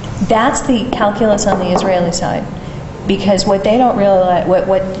that's the calculus on the Israeli side. Because what they don't realize,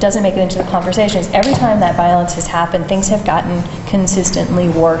 what doesn't make it into the conversation is every time that violence has happened, things have gotten consistently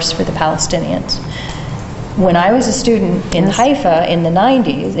worse for the Palestinians. When I was a student in Haifa in the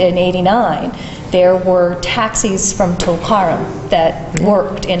 90s, in 89, there were taxis from Tulkarem that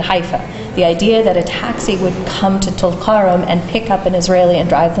worked in Haifa. The idea that a taxi would come to Tulkarem and pick up an Israeli and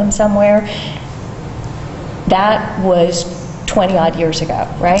drive them somewhere, that was 20 odd years ago,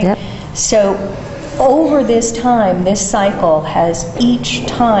 right? Yep. So over this time, this cycle has each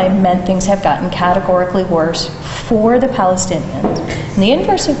time meant things have gotten categorically worse for the Palestinians. And the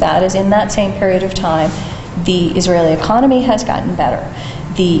inverse of that is in that same period of time, the Israeli economy has gotten better.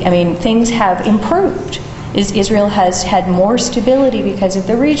 Things have improved. Israel has had more stability because of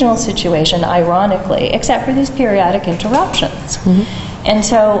the regional situation, ironically, except for these periodic interruptions. Mm-hmm. And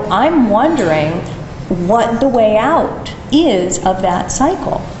so I'm wondering what the way out is of that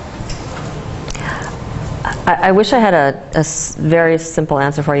cycle. I wish I had a very simple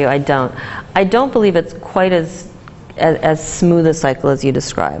answer for you. I don't. I don't believe it's quite as smooth a cycle as you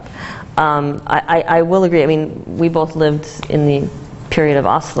describe. I will agree. I mean, we both lived in the period of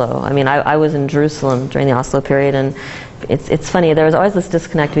Oslo. I mean, I was in Jerusalem during the Oslo period, and it's funny. There was always this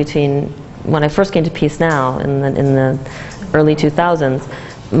disconnect between when I first came to Peace Now in the early 2000s.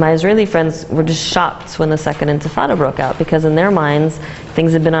 My Israeli friends were just shocked when the Second Intifada broke out, because in their minds,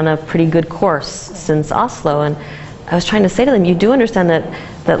 things had been on a pretty good course since Oslo. And I was trying to say to them, you do understand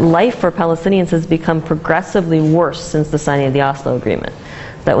that life for Palestinians has become progressively worse since the signing of the Oslo Agreement.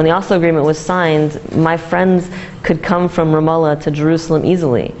 That when the Oslo Agreement was signed, my friends could come from Ramallah to Jerusalem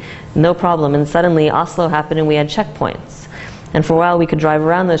easily, no problem. And suddenly Oslo happened and we had checkpoints. And for a while we could drive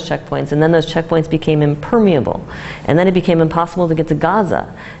around those checkpoints, and then those checkpoints became impermeable. And then it became impossible to get to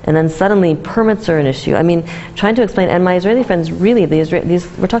Gaza. And then suddenly permits are an issue. I mean, trying to explain, and my Israeli friends really,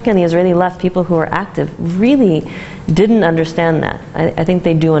 we're talking on the Israeli left, people who are active, really didn't understand that. I think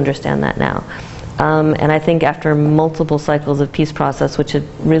they do understand that now. And I think after multiple cycles of peace process, which had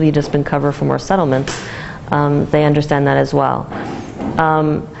really just been cover for more settlements, they understand that as well.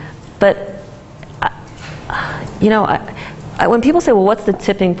 When people say, well, what's the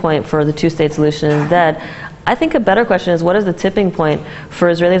tipping point for the two-state solution is dead, I think a better question is, what is the tipping point for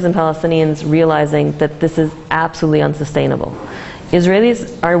Israelis and Palestinians realizing that this is absolutely unsustainable?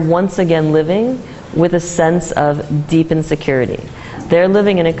 Israelis are once again living with a sense of deep insecurity. They're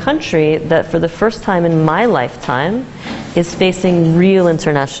living in a country that for the first time in my lifetime is facing real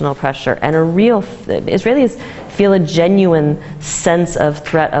international pressure, and Israelis feel a genuine sense of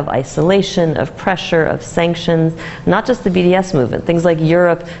threat of isolation, of pressure, of sanctions, not just the BDS movement, things like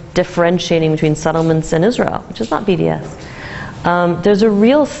Europe differentiating between settlements and Israel, which is not BDS. There's a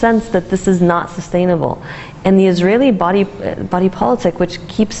real sense that this is not sustainable. And the Israeli body politic, which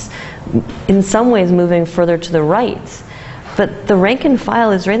keeps in some ways moving further to the right, But the rank and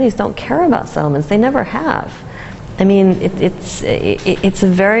file Israelis don't care about settlements. They never have. I mean, it's a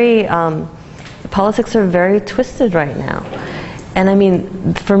very, politics are very twisted right now. And I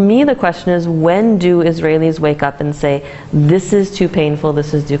mean, for me, the question is, when do Israelis wake up and say, this is too painful,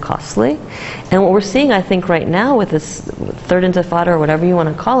 this is too costly? And what we're seeing, I think, right now with this third intifada, or whatever you want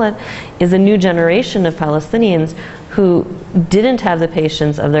to call it, is a new generation of Palestinians who didn't have the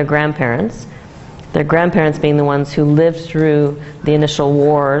patience of their grandparents being the ones who lived through the initial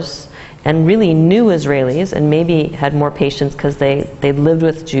wars and really knew Israelis and maybe had more patience because they lived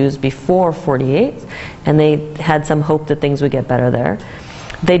with Jews before 48 and they had some hope that things would get better there.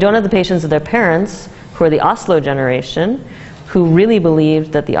 They don't have the patience of their parents, who are the Oslo generation, who really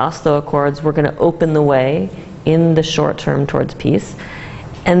believed that the Oslo Accords were going to open the way in the short term towards peace.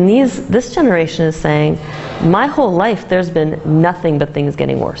 And this generation is saying, my whole life there's been nothing but things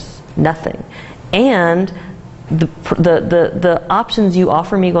getting worse. Nothing. And the options you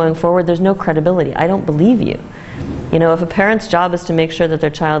offer me going forward, there's no credibility. I don't believe you. You know, if a parent's job is to make sure that their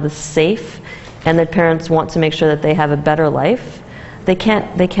child is safe and their parents want to make sure that they have a better life, they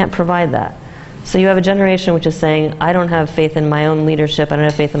can't provide that. So you have a generation which is saying, I don't have faith in my own leadership, I don't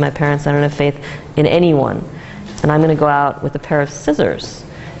have faith in my parents, I don't have faith in anyone, and I'm going to go out with a pair of scissors,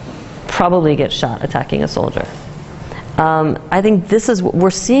 probably get shot attacking a soldier. I think this is,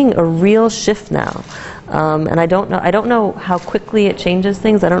 we're seeing a real shift now, and I don't know how quickly it changes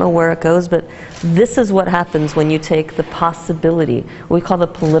things. I don't know where it goes, but this is what happens when you take the possibility, what we call the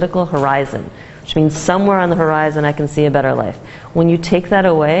political horizon, which means somewhere on the horizon I can see a better life. When you take that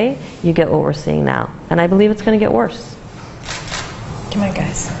away, you get what we're seeing now, and I believe it's going to get worse. Come on,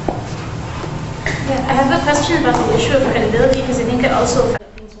 guys. Yeah, I have a question about the issue of credibility, because I think it also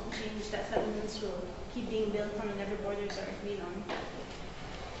things won't change, that settlements will keep being built on whatever borders are agreed on.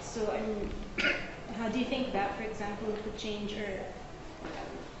 So, I mean, how do you think that, for example, could change, or,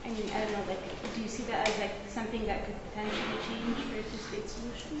 I mean, I don't know, like, do you see that as, like, something that could potentially change for a two-state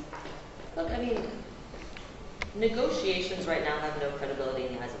solution? Look, I mean, negotiations right now have no credibility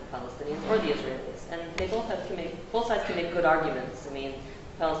in the eyes of the Palestinians or the Israelis, and they both sides can make good arguments. I mean,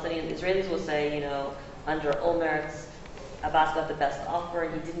 Israelis will say, you know, under Olmert's, Abbas got the best offer,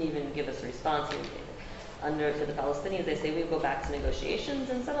 he didn't even give us a response. To the Palestinians, they say we go back to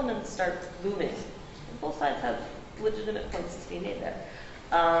negotiations and settlements start booming. And both sides have legitimate points to be made there.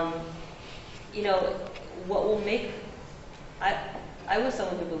 You know, what will make... I was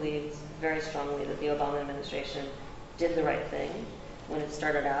someone who believed very strongly that the Obama administration did the right thing when it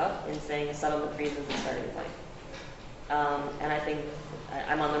started out in saying a settlement freeze is the starting point. And I think,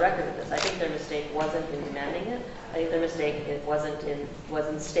 I'm on the record with this, I think their mistake wasn't in demanding it. I think their mistake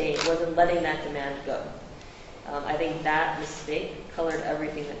wasn't letting that demand go. I think that mistake colored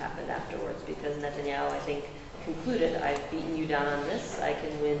everything that happened afterwards, because Netanyahu, I think, concluded, I've beaten you down on this, I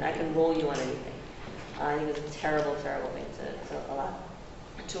can win, I can roll you on anything. I think it was a terrible, terrible thing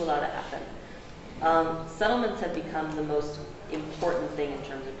to allow to happen. Settlements have become the most important thing in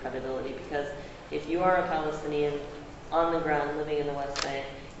terms of credibility, because if you are a Palestinian on the ground living in the West Bank,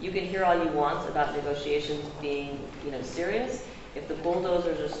 you can hear all you want about negotiations being, you know, serious. If the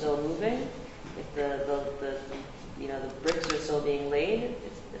bulldozers are still moving, if the bricks are still being laid,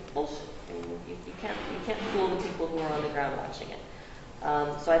 it's bullshit. I mean, you can't fool the people who are on the ground watching it.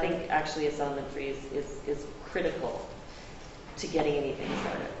 So I think actually a settlement freeze is critical to getting anything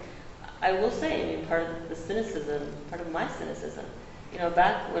started. I will say, I mean, part of my cynicism, you know,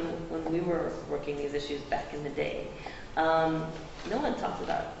 back when we were working these issues back in the day, no one talked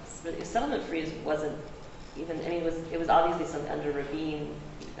about it. Settlement freeze wasn't even, I mean, it was obviously something under Rabin.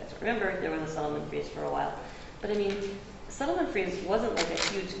 You guys remember there was a settlement freeze for a while. But I mean, settlement freeze wasn't like a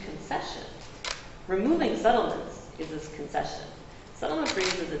huge concession. Removing settlements is this concession. Settlement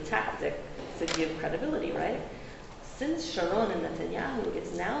freeze is a tactic to give credibility, right? Since Sharon and Netanyahu,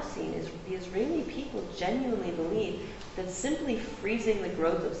 it's now seen as the Israeli people genuinely believe that simply freezing the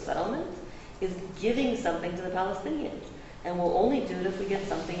growth of settlement is giving something to the Palestinians, and we'll only do it if we get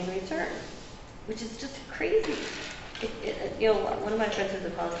something in return, which is just crazy. You know, one of my friends who's a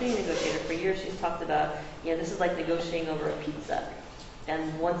Palestinian negotiator for years, she's talked about, you know, this is like negotiating over a pizza,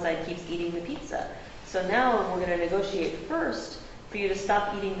 and one side keeps eating the pizza. So now we're going to negotiate first for you to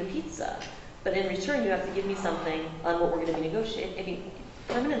stop eating the pizza, but in return you have to give me something on what we're going to be negotiating. I mean,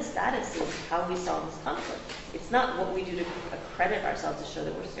 permanent status is how we solve this conflict. It's not what we do to accredit ourselves to show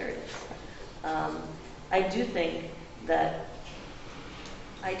that we're serious. I do think the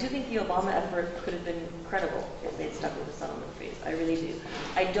Obama effort could have been credible if they'd stuck with the settlement freeze. I really do.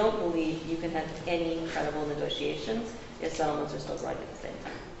 I don't believe you can have any credible negotiations if settlements are still growing at the same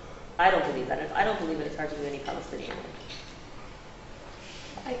time. I don't believe that. I don't believe that it's hard to do any Palestinian.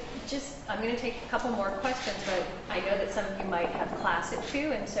 I'm going to take a couple more questions, but I know that some of you might have class at 2,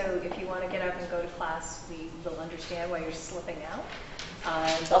 and so if you want to get up and go to class, we will understand why you're slipping out.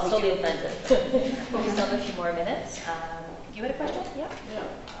 I'll still be offended. But we still have a few more minutes. You had a question? Yeah.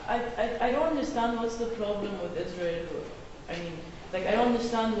 Yeah. I don't understand what's the problem with Israel. I mean, like, I don't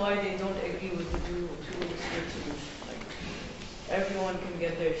understand why they don't agree with the two-state solution. Like, everyone can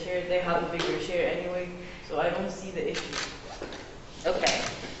get their share. They have a bigger share anyway, so I don't see the issue. Okay,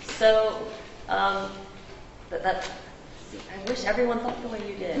 so I wish everyone thought the way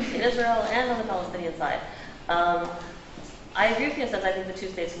you did in Israel and on the Palestinian side. I agree with you in a sense. I think the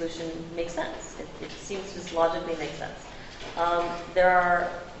two-state solution makes sense. It seems to just logically make sense. There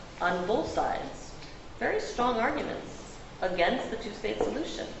are, on both sides, very strong arguments against the two-state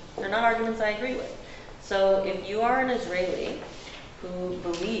solution. They're not arguments I agree with. So if you are an Israeli who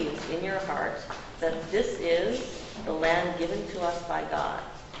believes in your heart that this is the land given to us by God.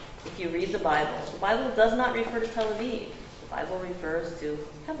 If you read the Bible does not refer to Tel Aviv. The Bible refers to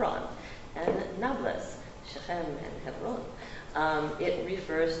Hebron and Nablus, Shechem and Hebron. It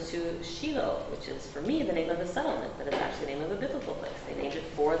refers to Shiloh, which is, for me, the name of a settlement, but it's actually the name of a biblical place. They named it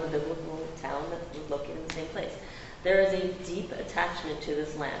for the biblical town that was located in the same place. There is a deep attachment to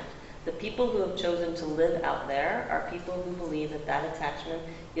this land. The people who have chosen to live out there are people who believe that that attachment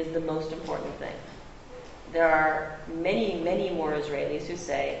is the most important thing. There are many, many more Israelis who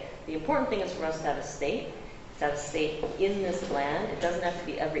say the important thing is for us to have a state, to have a state in this land. It doesn't have to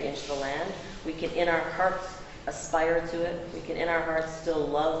be every inch of the land. We can, in our hearts, aspire to it. We can, in our hearts, still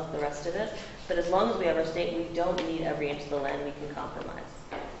love the rest of it. But as long as we have our state, we don't need every inch of the land. We can compromise.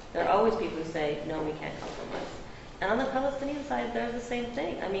 There are always people who say, no, we can't compromise. And on the Palestinian side, they're the same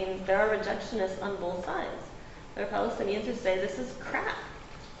thing. I mean, there are rejectionists on both sides. There are Palestinians who say, this is crap.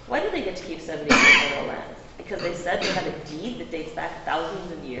 Why do they get to keep 70% of the land? Because they said they had a deed that dates back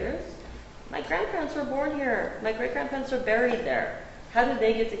thousands of years? My grandparents were born here. My great-grandparents are buried there. How do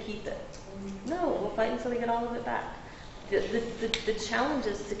they get to keep it? No, we'll fight until we get all of it back. The challenge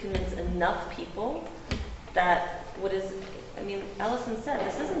is to convince enough people that Allison said,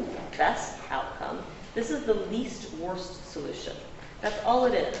 this isn't the best outcome. This is the least worst solution. That's all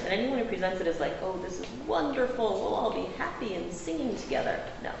it is. And anyone who presents it as like, oh, this is wonderful, we'll all be happy and singing together.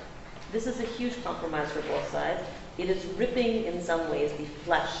 No. This is a huge compromise for both sides. It is ripping, in some ways, the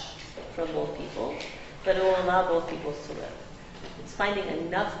flesh from both people, but it will allow both peoples to live. It's finding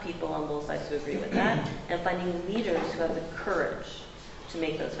enough people on both sides who agree with that, and finding leaders who have the courage to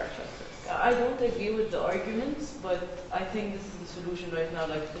make those hard choices. I don't agree with the arguments, but I think this is the solution right now,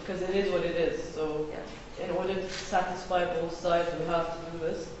 like, because it is what it is. So in order to satisfy both sides, we have to do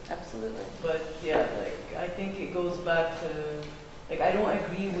this. Absolutely. But yeah, like, I think it goes back to, like, I don't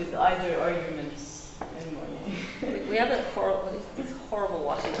agree with either arguments anymore. We have these horrible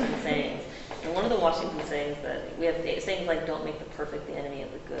Washington sayings. And one of the Washington sayings that we have sayings like, don't make the perfect the enemy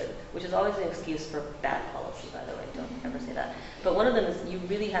of the good, which is always an excuse for bad policy, by the way. Don't ever say that. But one of them is you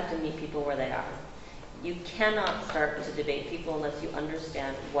really have to meet people where they are. You cannot start to debate people unless you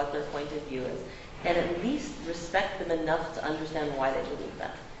understand what their point of view is, and at least respect them enough to understand why they believe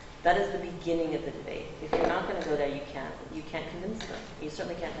that. That is the beginning of the debate. If you're not going to go there, you can't convince them. You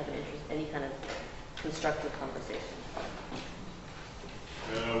certainly can't have any kind of constructive conversation.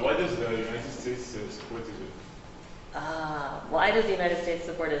 Why does the United States support Israel? Why does the United States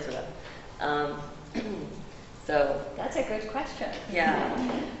support Israel? So That's a good question.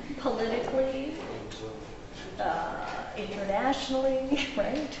 yeah. Politically, internationally,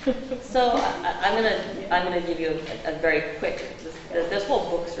 right? So I'm gonna give you a very quick. There's whole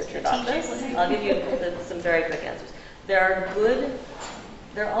books written about this. I'll give you some very quick answers. There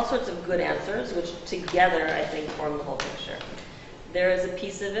are all sorts of good answers, which together I think form the whole picture. There is a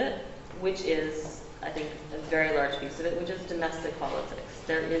piece of it, which is, I think, a very large piece of it, which is domestic politics.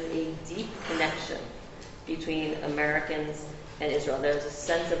 There is a deep connection between Americans and Israel. There's a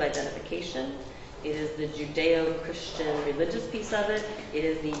sense of identification. It is the Judeo-Christian religious piece of it. It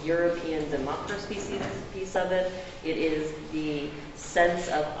is the European democracy piece of it. It is the sense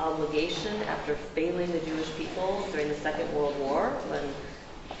of obligation after failing the Jewish people during the Second World War, when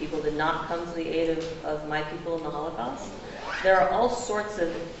people did not come to the aid of my people in the Holocaust. There are all sorts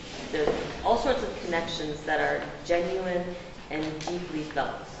of connections that are genuine and deeply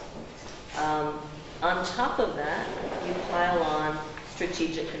felt. On top of that, you pile on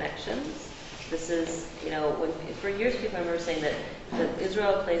strategic connections. This is, for years people remember saying that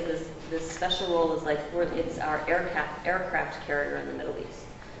Israel plays this special role as it's our aircraft carrier in the Middle East.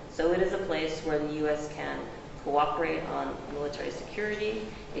 So it is a place where the U.S. can cooperate on military security.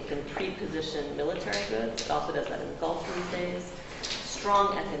 It can pre-position military goods. It also does that in the Gulf these days.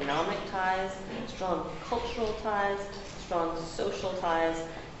 strong economic ties, strong cultural ties, strong social ties,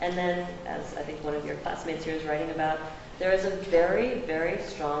 and then, as I think one of your classmates here is writing about, there is a very, very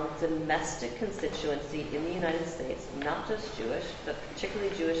strong domestic constituency in the United States, not just Jewish, but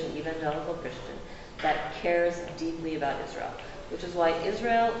particularly Jewish and evangelical Christian, that cares deeply about Israel. Which is why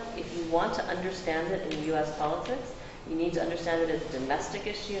Israel, if you want to understand it in U.S. politics, you need to understand it as a domestic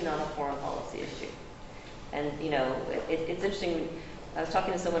issue, not a foreign policy issue. And, you know, it's interesting. I was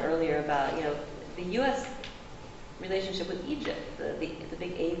talking to someone earlier about, you know, the U.S. relationship with Egypt, the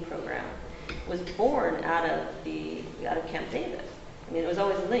big aid program, was born out of Camp David. I mean, it was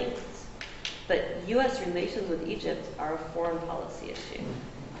always linked. But U.S. relations with Egypt are a foreign policy issue,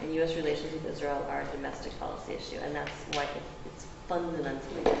 and U.S. relations with Israel are a domestic policy issue, and that's why it's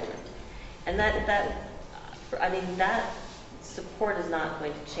fundamentally different. And that support is not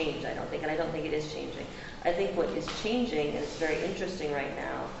going to change, I don't think, and I don't think it is changing. I think what is changing, and it's very interesting right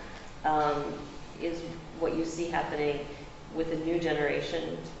now, is what you see happening with a new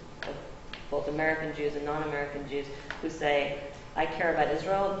generation of both American Jews and non-American Jews who say, I care about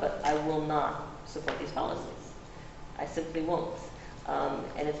Israel, but I will not support these policies. I simply won't.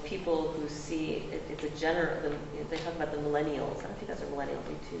 And it's people who see, it's a they talk about the millennials. I don't know if you guys are millennials,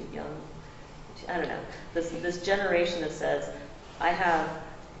 are you too young? I don't know. This generation that says,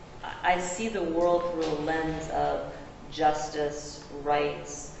 I see the world through a lens of justice,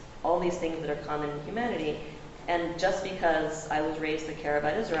 rights, all these things that are common in humanity, and just because I was raised to care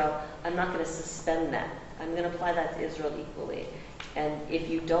about Israel, I'm not going to suspend that. I'm going to apply that to Israel equally. And if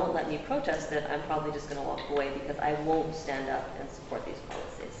you don't let me protest it, I'm probably just going to walk away because I won't stand up and support these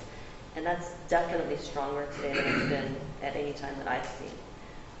policies. And that's definitely stronger today than it's been at any time that I've seen.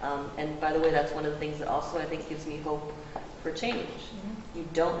 And by the way, that's one of the things that also I think gives me hope for change. Mm-hmm. You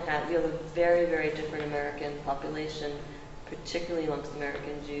have a very, very different American population, particularly amongst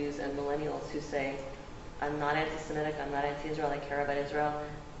American Jews and millennials who say, I'm not anti-Semitic, I'm not anti-Israel, I care about Israel,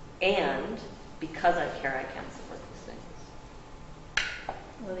 and because I care, I can support these things.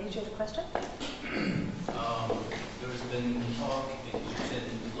 Will you do the question? There's been talk in Egyptian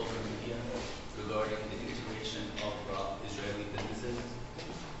local media regarding the integration of Israeli businesses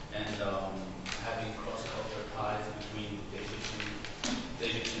and having cross-cultural ties between the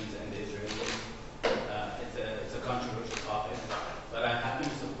Egyptians and the Israelis. It's a controversial topic, but I'm happy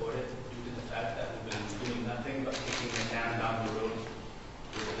to support it due to the fact that we've been doing nothing but kicking the can down the road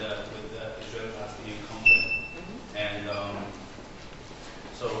with the Israel-Palestinian conflict. Mm-hmm. And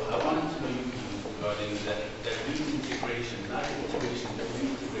so I wanted to know your view regarding the reintegration, not integration, the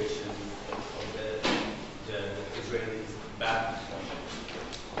reintegration of the Israelis back.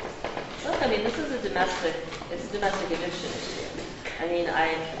 Look, I mean, this is a domestic Egyptian issue. I mean,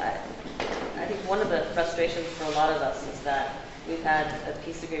 I think one of the frustrations for a lot of us is that we've had a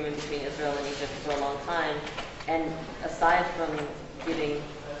peace agreement between Israel and Egypt for a long time, and aside from giving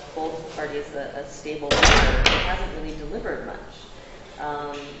both parties a stable border, it hasn't really delivered much.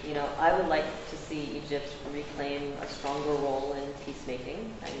 I would like to see Egypt reclaim a stronger role in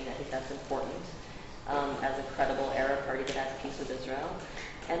peacemaking. I mean, I think that's important as a credible Arab party that has peace with Israel.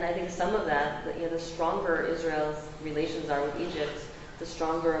 And I think some of that, the stronger Israel's relations are with Egypt, the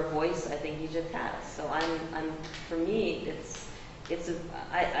stronger a voice I think Egypt has. So for me, it's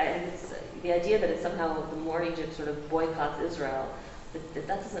the idea that it's somehow the more Egypt sort of boycotts Israel, that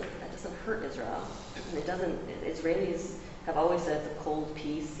doesn't hurt Israel. It doesn't. Israelis have always said it's a cold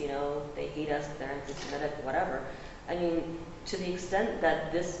peace. They hate us, they're anti-Semitic, whatever. I mean, to the extent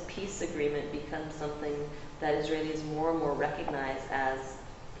that this peace agreement becomes something that Israelis more and more recognize as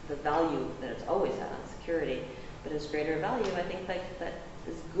the value that it's always had on security, but its greater value, I think that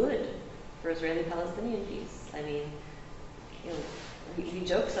is good for Israeli-Palestinian peace. I mean, we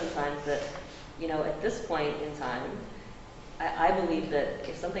joke sometimes that, at this point in time, I believe that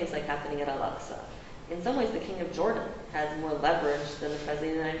if something's like happening at Al-Aqsa, in some ways the King of Jordan has more leverage than the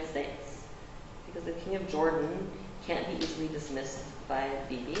President of the United States. Because the King of Jordan can't be easily dismissed by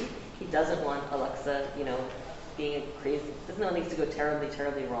Bibi. He doesn't want Al-Aqsa, being crazy. Doesn't want things to go terribly,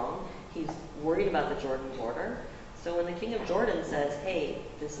 terribly wrong. He's worried about the Jordan border. So when the King of Jordan says, hey,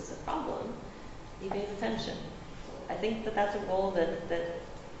 this is a problem, he pays attention. I think that that's a role that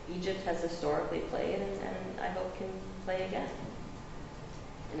Egypt has historically played and I hope can play again.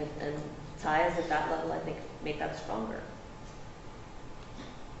 And ties at that level, I think, make that stronger.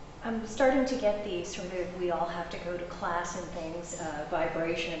 I'm starting to get the sort of we all have to go to class and things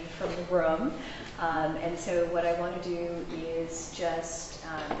vibration from the room. And so what I want to do is just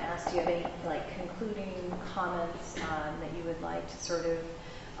ask, do you have any concluding comments that you would like to sort of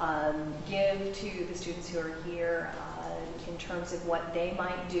give to the students who are here in terms of what they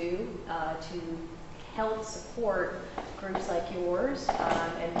might do to help support groups like yours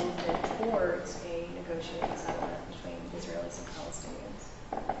and movement towards a negotiated settlement between Israelis and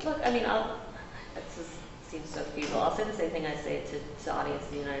Palestinians? Look, I mean, this seems so feeble. I'll say the same thing I say to audience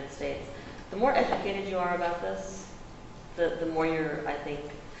in the United States. The more educated you are about this, the more you're, I think,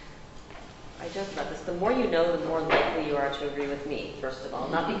 I joke about this, the more you know, the more likely you are to agree with me, first of all.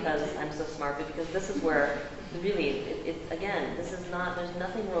 Not because I'm so smart, but because this is where, really, again, this is not, there's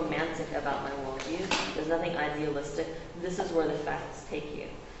nothing romantic about my worldview. There's nothing idealistic. This is where the facts take you.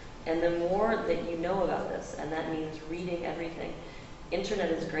 And the more that you know about this, and that means reading everything.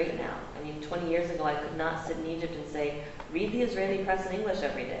 Internet is great now. I mean, 20 years ago, I could not sit in Egypt and say, read the Israeli press in English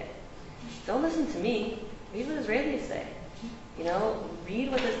every day. Don't listen to me. Read what Israelis say. You know, read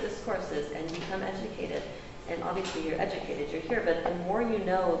what this discourse is and become educated. And obviously you're educated, you're here, but the more you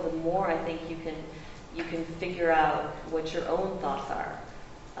know, the more I think you can figure out what your own thoughts are.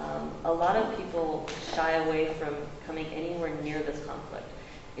 A lot of people shy away from coming anywhere near this conflict.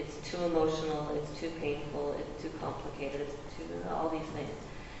 It's too emotional, it's too painful, it's too complicated, it's too, all these things.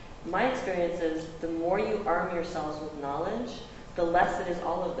 My experience is the more you arm yourselves with knowledge, the less it is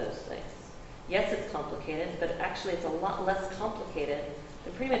all of those things. Yes, it's complicated, but actually it's a lot less complicated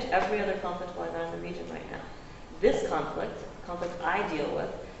than pretty much every other conflict going on in the region right now. This conflict I deal with,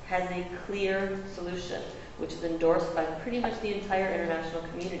 has a clear solution, which is endorsed by pretty much the entire international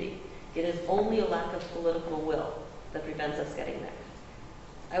community. It is only a lack of political will that prevents us getting there.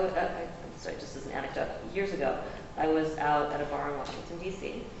 I'm sorry, just as an anecdote. Years ago, I was out at a bar in Washington,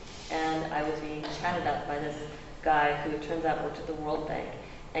 D.C., and I was being chatted up by this guy who it turns out worked at the World Bank.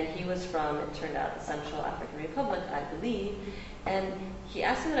 And he was from, it turned out, the Central African Republic, I believe. And he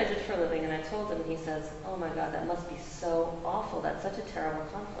asked me what I did for a living, and I told him, and he says, oh my God, that must be so awful. That's such a terrible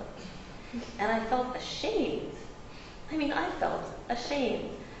conflict. And I felt ashamed. I mean, I felt ashamed.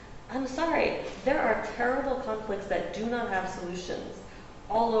 I'm sorry. There are terrible conflicts that do not have solutions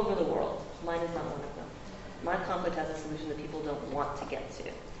all over the world. Mine is not one of them. My conflict has a solution that people don't want to get to.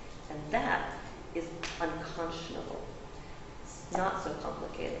 And that is unconscionable. Not so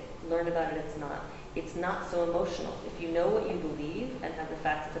complicated. Learn about it, it's not. It's not so emotional. If you know what you believe and have the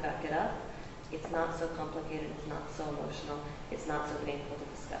facts to back it up, it's not so complicated, it's not so emotional, it's not so painful to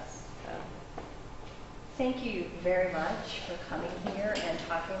discuss. So. Thank you very much for coming here and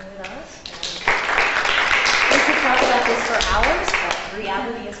talking with us. We could talk about this for hours, but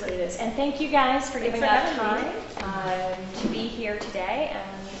reality is what it is. And thank you guys for giving up time to be here today.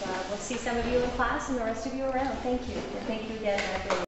 And we'll see some of you in class and the rest of you around. Thank you. And thank you again.